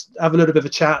is just have a little bit of a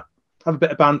chat, have a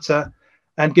bit of banter,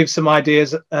 and give some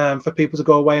ideas for people to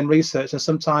go away and research. And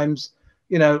sometimes,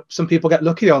 you know, some people get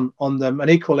lucky on them. And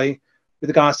equally, with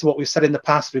regards to what we've said in the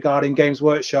past regarding Games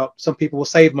Workshop, some people will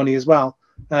save money as well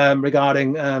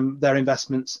regarding their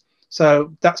investments.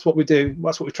 So that's what we do.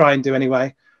 That's what we try and do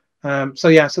anyway. So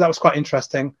yeah, so that was quite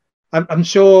interesting. I'm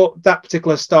sure that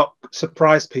particular stock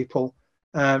surprised people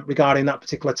regarding that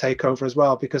particular takeover as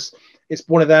well, because it's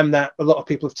one of them that a lot of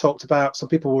people have talked about. Some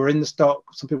people were in the stock,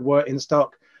 some people weren't in the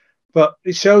stock, but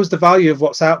it shows the value of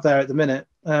what's out there at the minute.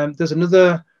 There's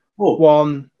another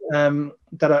one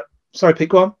sorry, Pete,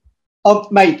 go on. Oh,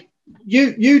 mate,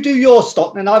 you do your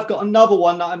stock, and I've got another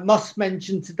one that I must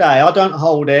mention today. I don't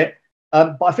hold it,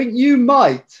 but I think you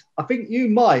might.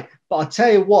 But I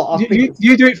tell you what,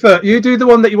 you do it first. You do the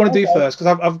one that you want to do first,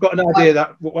 because I've got an idea that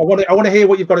I want to hear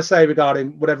what you've got to say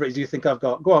regarding whatever it is you think I've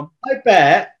got. Go on. I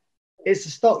bet it's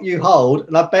the stock you hold,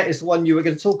 and I bet it's the one you were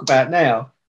going to talk about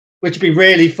now, which would be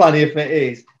really funny if it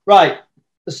is. Right,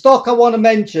 the stock I want to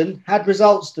mention had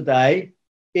results today.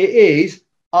 It is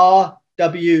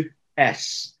RWS.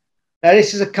 Now,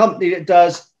 this is a company that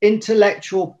does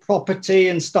intellectual property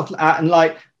and stuff like that, and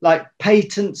like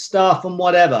patent stuff and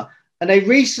whatever. And they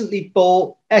recently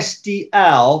bought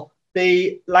SDL,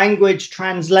 the language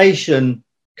translation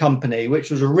company,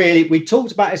 which was we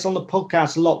talked about this on the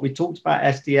podcast a lot. We talked about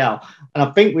SDL, and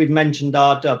I think we've mentioned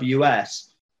RWS.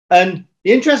 And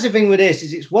the interesting thing with this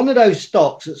is it's one of those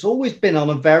stocks that's always been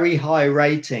on a very high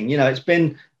rating. You know, it's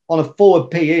been on a forward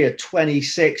PE of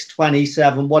 26,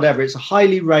 27, whatever. It's a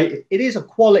highly rated. It is a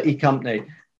quality company.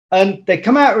 And they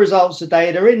come out with results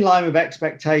today. They're in line with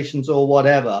expectations or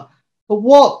whatever. But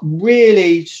what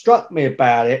really struck me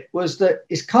about it was that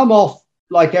it's come off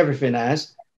like everything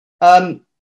has. And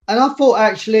I thought,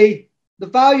 actually, the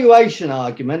valuation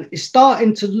argument is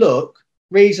starting to look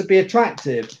reasonably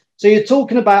attractive. So you're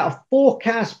talking about a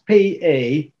forecast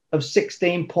PE of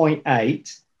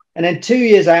 16.8. And then 2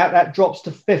 years out, that drops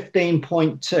to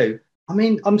 15.2. I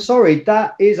mean, I'm sorry,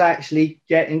 that is actually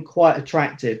getting quite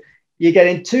attractive. You're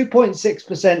getting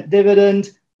 2.6%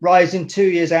 dividend, rising 2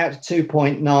 years out to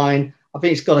 2.9. I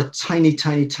think it's got a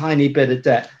tiny bit of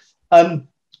debt.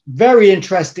 Very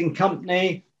interesting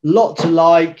company, lot to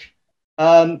like.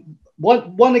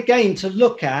 One again to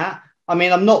look at. I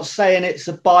mean, I'm not saying it's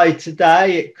a buy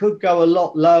today. It could go a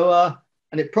lot lower,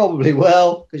 and it probably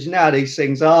will, because you know how these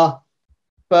things are.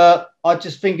 But I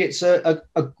just think it's a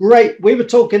great, we were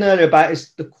talking earlier about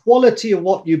it's the quality of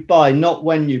what you buy, not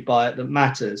when you buy it, that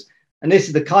matters. And this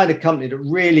is the kind of company that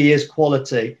really is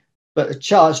quality, but the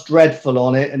chart's dreadful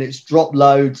on it, and it's dropped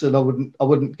loads, and I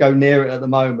wouldn't go near it at the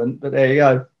moment, but there you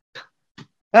go.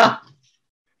 Yeah,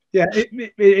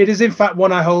 it is in fact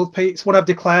one I hold, Pete. It's one I've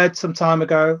declared some time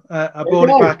ago. I bought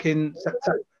it back in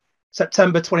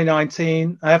September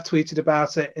 2019. I have tweeted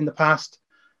about it in the past,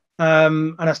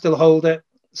 and I still hold it.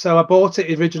 So I bought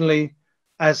it originally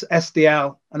as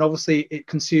SDL, and obviously it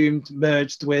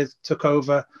merged with, took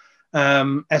over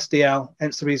SDL.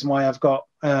 Hence the reason why I've got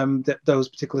those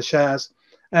particular shares.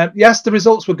 Yes, the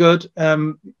results were good.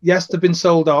 Yes, they've been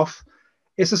sold off.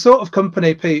 It's a sort of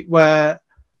company, Pete, where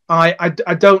I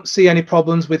don't see any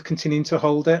problems with continuing to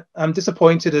hold it. I'm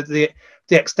disappointed at the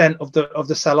extent of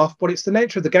the sell-off, but it's the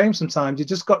nature of the game. Sometimes you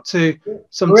just got to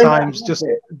just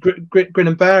grin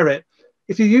and bear it.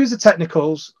 If you use the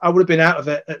technicals, I would have been out of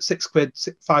it at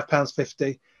 £6,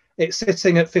 £5.50. It's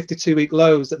sitting at 52-week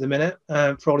lows at the minute,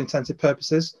 for all intended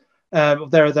purposes, there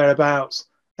or thereabouts.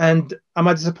 And am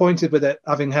I disappointed with it,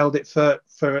 having held it for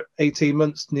 18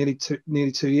 months, nearly 2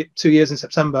 years in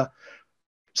September?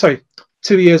 Sorry,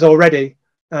 2 years already,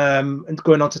 and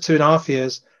going on to 2.5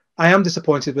 years. I am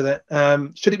disappointed with it.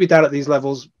 Should it be down at these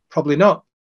levels? Probably not.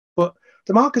 But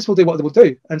the markets will do what they will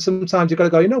do. And sometimes you've got to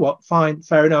go, you know what, fine,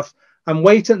 fair enough. I'm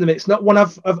waiting at the minute. It's not one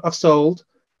I've sold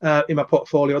in my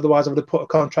portfolio. Otherwise, I would have put a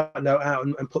contract note out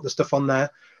and put the stuff on there.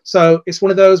 So it's one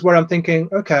of those where I'm thinking,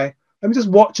 okay, let me just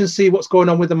watch and see what's going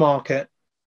on with the market.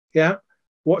 Yeah,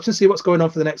 watch and see what's going on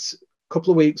for the next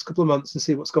couple of weeks, couple of months, and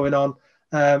see what's going on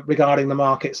regarding the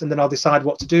markets, and then I'll decide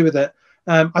what to do with it.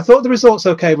 I thought the results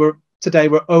today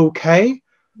were okay.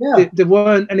 Yeah. There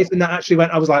weren't anything that actually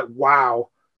went, I was like, wow,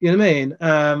 you know what I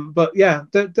mean? But yeah,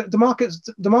 the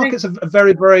markets are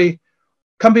very, very,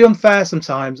 can be unfair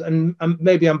sometimes, and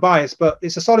maybe I'm biased, but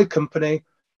it's a solid company.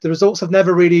 The results have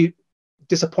never really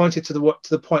disappointed to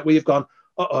the point where you've gone,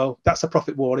 uh-oh, that's a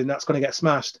profit warning, that's going to get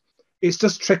smashed. It's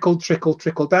just trickled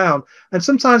down. And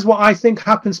sometimes what I think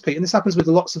happens, Pete, and this happens with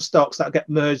lots of stocks that get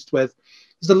merged with,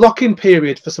 is the lock-in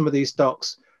period for some of these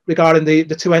stocks regarding the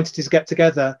two entities get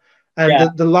together,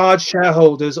 and the large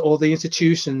shareholders or the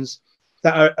institutions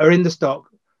that are in the stock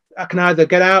can either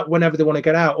get out whenever they want to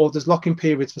get out, or there's lock-in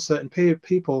periods for certain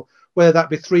people, whether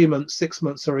that be 3 months, 6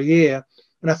 months, or a year.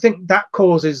 And I think that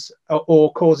causes a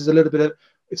little bit of,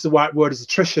 if the right word is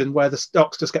attrition, where the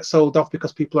stocks just get sold off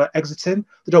because people are exiting.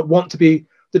 They don't want to be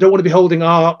holding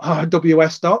our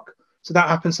RWS stock. So that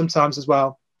happens sometimes as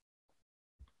well.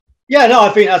 Yeah, no, I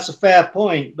think that's a fair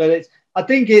point. But I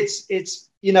think it's if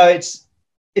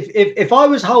I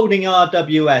was holding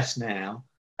RWS now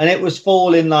and it was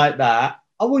falling like that,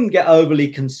 I wouldn't get overly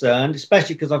concerned,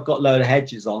 especially because I've got a load of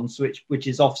hedges on, which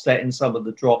is offsetting some of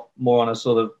the drop more on a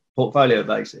sort of portfolio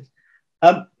basis.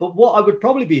 But what I would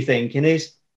probably be thinking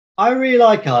is, I really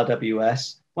like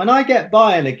RWS. When I get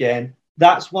buying again,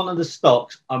 that's one of the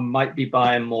stocks I might be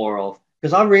buying more of,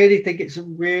 because I really think it's a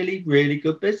really, really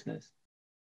good business.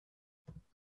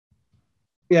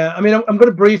 Yeah, I mean, I'm going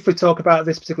to briefly talk about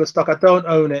this particular stock. I don't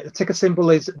own it. The ticker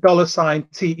symbol is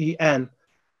 $TEN.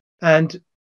 And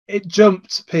it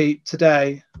jumped, Pete,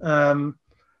 today,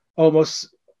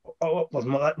 almost,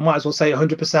 might as well say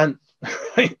 100%.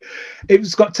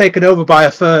 It got taken over by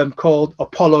a firm called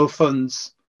Apollo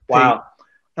Funds. Wow.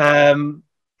 And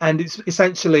it's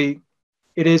essentially,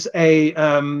 it is a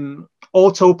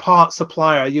auto part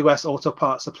supplier, a US auto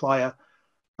part supplier,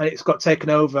 and it's got taken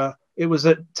over. It was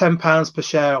at £10 per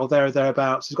share or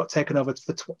thereabouts. It's got taken over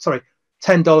for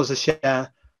 $10 a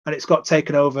share, and it's got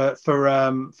taken over for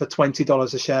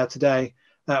 $20 a share today.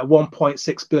 A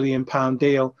 £1.6 billion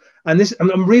deal. And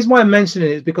the reason why I'm mentioning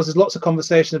it is because there's lots of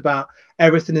conversation about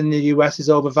everything in the US is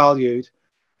overvalued.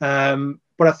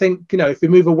 But I think, if we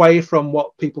move away from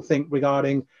what people think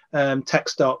regarding tech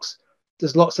stocks,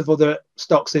 there's lots of other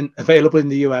stocks available in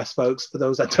the US, folks. For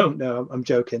those that don't know, I'm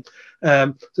joking.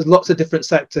 There's lots of different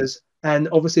sectors. And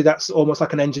obviously that's almost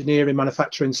like an engineering,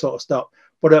 manufacturing sort of stock.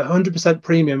 But 100%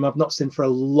 premium I've not seen for a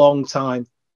long time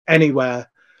anywhere.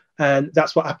 And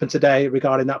that's what happened today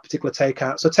regarding that particular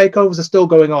takeout. So takeovers are still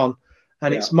going on.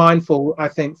 And it's mindful, I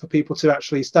think, for people to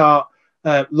actually start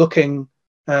looking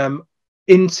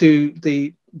into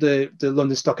the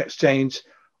London Stock Exchange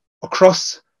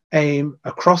across AIM,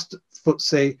 across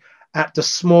FTSE, at the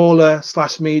smaller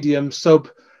 / medium sub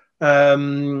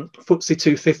FTSE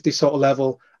 250 sort of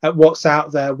level, at what's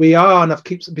out there. We are, and I've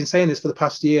been saying this for the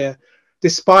past year,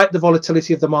 despite the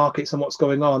volatility of the markets and what's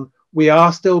going on, we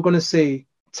are still going to see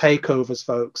takeovers,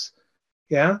 folks.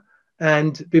 Yeah.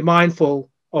 And be mindful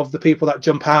of the people that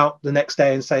jump out the next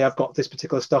day and say, I've got this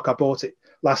particular stock, I bought it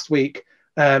last week,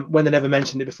 when they never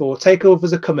mentioned it before.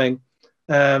 Takeovers are coming.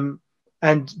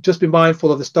 And just be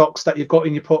mindful of the stocks that you've got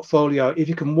in your portfolio. If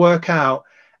you can work out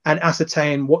and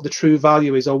ascertain what the true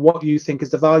value is, or what you think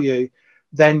is the value,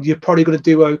 then you're probably going to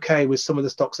do okay with some of the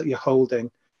stocks that you're holding.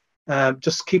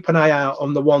 Just keep an eye out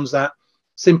on the ones that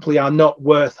simply are not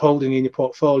worth holding in your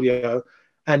portfolio,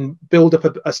 and build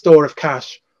up a store of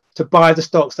cash to buy the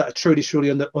stocks that are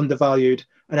truly undervalued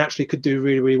and actually could do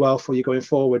really, really well for you going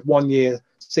forward, 1 year,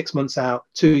 6 months out,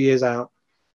 2 years out.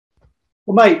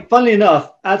 Well, mate, funnily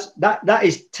enough, as that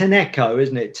is Tenneco,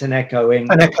 isn't it? Tenneco Inc.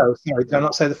 Tenneco, sorry, did I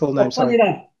not say the full name? Well, funny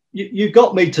enough, you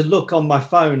got me to look on my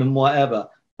phone and whatever.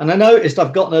 And I noticed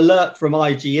I've got an alert from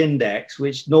IG Index,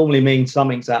 which normally means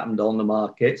something's happened on the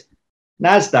market.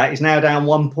 NASDAQ is now down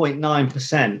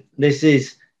 1.9%. This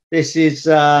is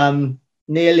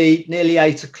nearly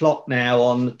 8 o'clock now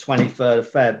on the 23rd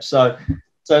of Feb.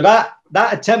 So that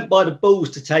attempt by the bulls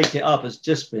to take it up has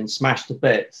just been smashed to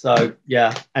bits. So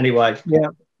yeah, anyway. Yeah.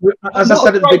 As I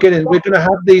said at the beginning, we're going to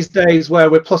have these days where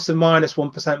we're plus and minus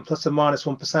 1%, plus and minus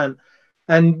 1%.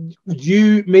 And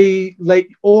you, me,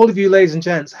 all of you ladies and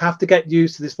gents have to get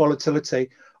used to this volatility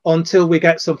until we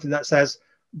get something that says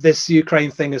this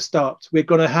Ukraine thing has stopped. We're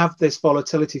going to have this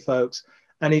volatility, folks.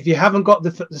 And if you haven't got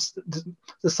the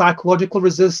psychological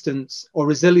resistance or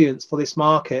resilience for this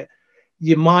market,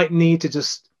 you might need to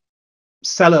just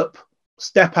sell up,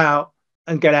 step out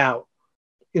and get out.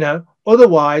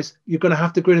 Otherwise you're going to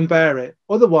have to grin and bear it.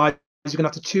 Otherwise you're going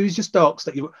to have to choose your stocks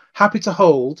that you're happy to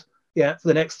hold, yeah, for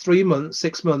the next 3 months,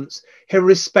 6 months,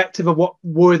 irrespective of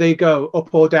where they go,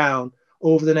 up or down,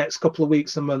 over the next couple of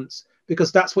weeks and months.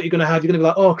 Because that's what you're going to have. You're going to be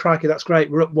like, oh, crikey, that's great.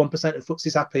 We're up 1% and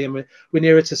FTSE's happy, and we're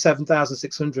nearer to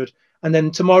 7,600. And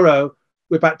then tomorrow,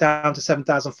 we're back down to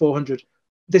 7,400.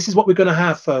 This is what we're going to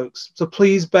have, folks. So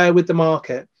please bear with the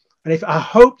market. And I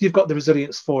hope you've got the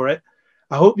resilience for it.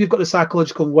 I hope you've got the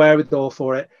psychological wherewithal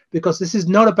for it, because this is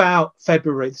not about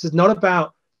February. This is not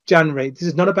about January. This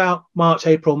is not about March,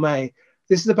 April, May.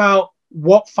 This is about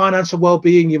what financial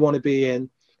well-being you want to be in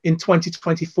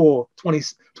 2024,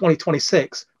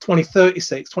 2026,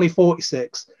 2036,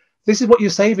 2046. This is what you're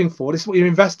saving for. This is what you're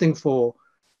investing for.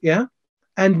 Yeah.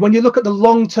 And when you look at the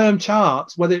long-term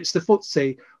charts, whether it's the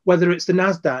FTSE, whether it's the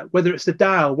NASDAQ, whether it's the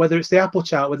Dow, whether it's the Apple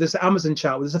chart, whether it's the Amazon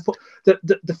chart, whether it's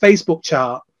the Facebook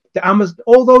chart, the Amazon,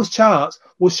 all those charts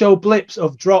will show blips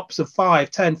of drops of 5,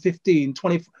 10, 15,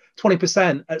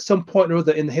 20% at some point or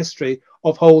other in the history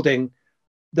of holding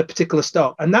the particular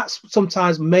stock. And that's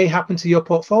sometimes may happen to your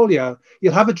portfolio.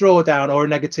 You'll have a drawdown or a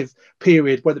negative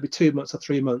period, whether it be 2 months or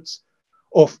 3 months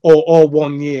or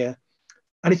 1 year.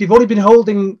 And if you've only been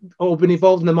holding or been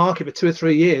involved in the market for 2 or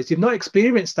 3 years, you've not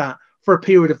experienced that for a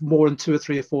period of more than 2 or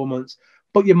 3 or 4 months.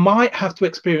 But you might have to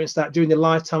experience that during the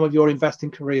lifetime of your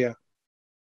investing career.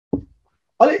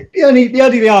 The only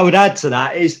thing I would add to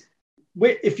that is,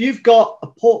 if you've got a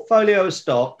portfolio of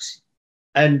stocks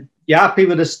and you're happy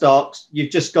with the stocks,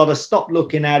 you've just got to stop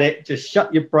looking at it, just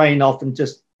shut your brain off and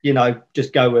just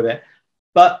go with it.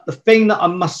 But the thing that I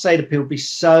must say to people, be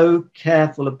so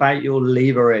careful about your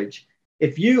leverage.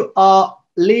 If you are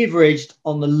leveraged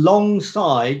on the long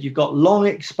side, you've got long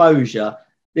exposure,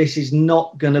 this is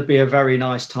not going to be a very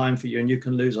nice time for you, and you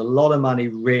can lose a lot of money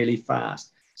really fast.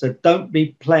 So don't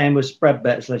be playing with spread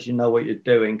bets unless you know what you're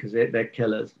doing, because they're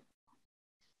killers.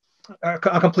 I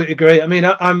completely agree. I mean,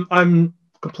 I'm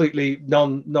completely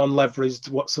non-leveraged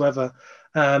whatsoever.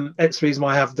 It's the reason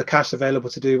why I have the cash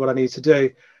available to do what I need to do.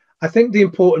 I think the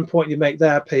important point you make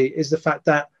there, Pete, is the fact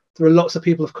that there are lots of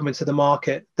people who've come into the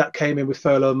market that came in with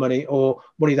furlough money or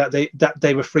money that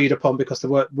they were freed upon because they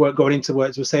weren't going into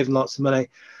work. They were saving lots of money.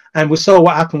 And we saw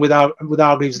what happened with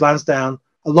Hargreaves Lansdown.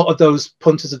 A lot of those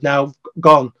punters have now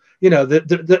gone. You know,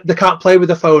 they can't play with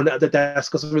the phone at the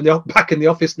desk because they're back in the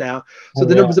office now. So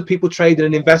the numbers of people trading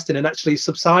and investing and actually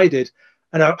subsided.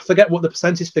 And I forget what the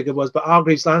percentage figure was, but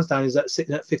Hargreaves Lansdown is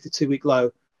sitting at 52-week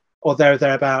low or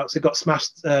thereabouts. It got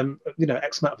smashed, X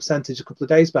amount of percentage a couple of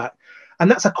days back. And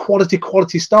that's a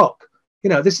quality stock. You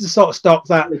know, this is the sort of stock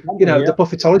that, the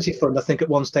Buffettology fund, I think at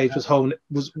one stage was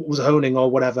honing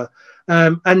or whatever.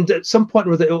 And at some point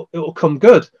or other, it'll come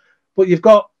good. But you've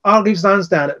got Hargreaves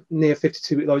Lansdown at near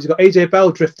 52-week lows. You've got AJ Bell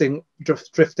drifting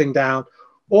down.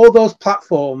 All those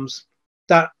platforms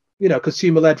that,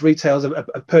 consumer-led retailers are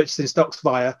purchasing stocks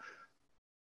via,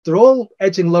 they're all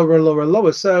edging lower and lower and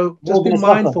lower. So just be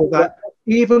mindful that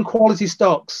even quality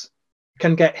stocks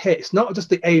can get hit. It's not just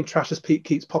the AIM trash as Pete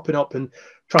keeps popping up and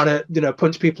trying to,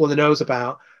 punch people in the nose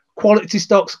about. Quality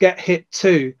stocks get hit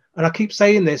too. And I keep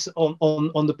saying this on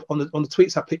the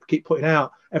tweets I keep putting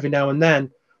out every now and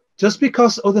then. Just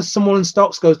because someone's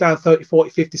stocks goes down 30, 40,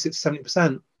 50, 60,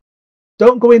 70%,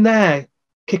 don't go in there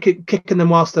kicking them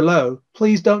whilst they're low.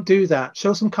 Please don't do that.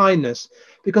 Show some kindness,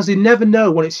 because you never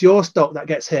know when it's your stock that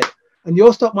gets hit. And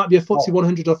your stock might be a FTSE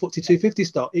 100 or FTSE 250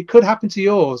 stock. It could happen to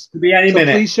yours. Could be any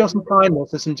minute. Please show some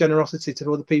kindness and some generosity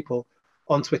to other people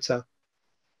on Twitter.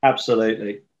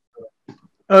 Absolutely.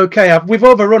 Okay, we've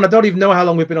overrun. I don't even know how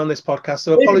long we've been on this podcast,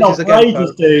 so apologies again,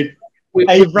 folks. Dude.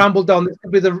 We've rambled on. This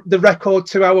could be the record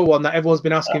 2-hour one that everyone's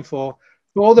been asking for.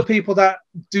 For all the people that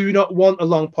do not want a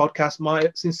long podcast,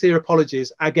 my sincere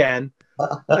apologies again. This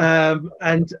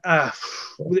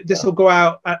will go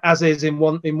out as is in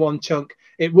one chunk.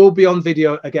 It will be on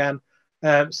video again,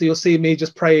 so you'll see me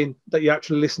just praying that you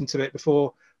actually listen to it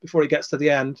before it gets to the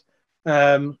end.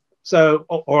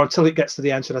 Or until it gets to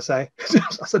the end, should I say?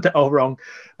 I said that all wrong.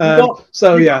 2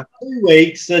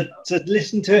 weeks to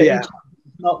listen to it. Yeah.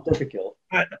 Not difficult.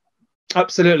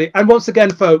 Absolutely. And once again,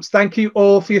 folks, thank you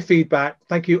all for your feedback.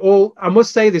 Thank you all. I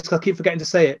must say this because I keep forgetting to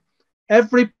say it.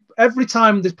 Every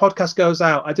time this podcast goes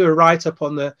out, I do a write-up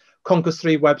on the Conquers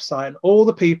 3 website, and all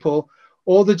the people,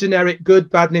 all the generic good,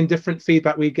 bad, and indifferent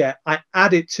feedback we get, I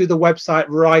add it to the website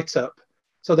write-up.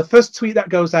 So the first tweet that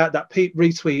goes out that Pete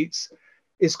retweets,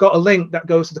 it's got a link that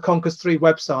goes to the Conquers 3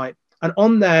 website. And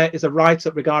on there is a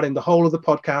write-up regarding the whole of the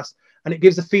podcast. And it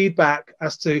gives the feedback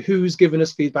as to who's given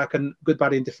us feedback and good,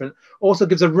 bad, indifferent. Also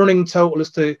gives a running total as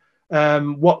to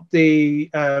what the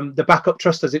backup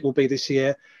trust as it will be this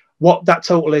year, what that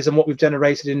total is, and what we've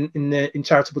generated in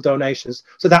charitable donations.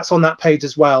 So that's on that page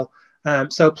as well.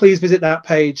 So please visit that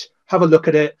page, have a look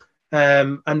at it,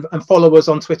 and follow us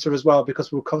on Twitter as well,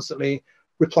 because we're constantly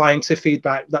replying to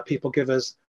feedback that people give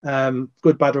us,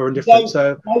 good, bad, or indifferent.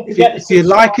 So if you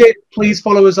like it, please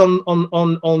follow us on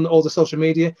all the social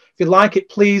media. If you like it,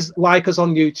 please like us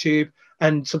on YouTube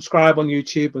and subscribe on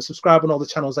YouTube, and subscribe on all the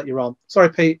channels that you're on. Sorry,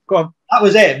 Pete, go on. That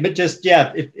was it. But just,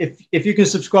 yeah, if you can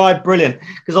subscribe, brilliant,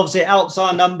 because obviously it helps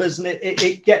our numbers, and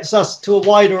it gets us to a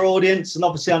wider audience. And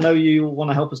obviously I know you want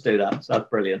to help us do that. So that's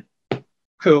brilliant.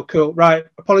 Cool. Right.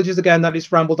 Apologies again that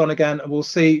it's rambled on again, and we'll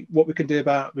see what we can do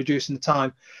about reducing the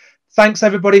time. Thanks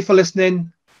everybody for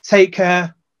listening. Take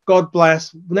care. God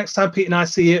bless. Next time Pete and I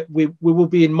see you, we will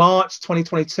be in March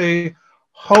 2022.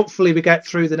 Hopefully we get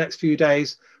through the next few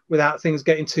days without things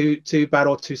getting too bad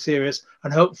or too serious.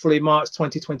 And hopefully March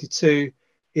 2022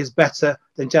 is better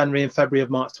than January and February of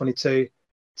March 22.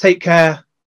 Take care.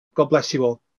 God bless you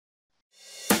all.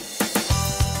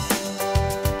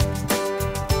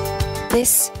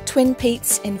 This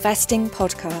TwinPetes Investing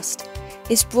podcast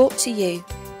is brought to you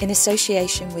in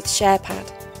association with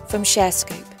SharePad from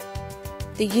ShareScope,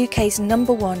 the UK's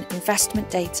 #1 investment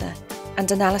data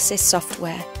and analysis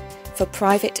software for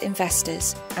private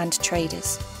investors and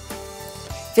traders.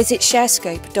 Visit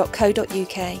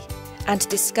sharescope.co.uk and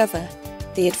discover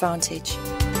the advantage.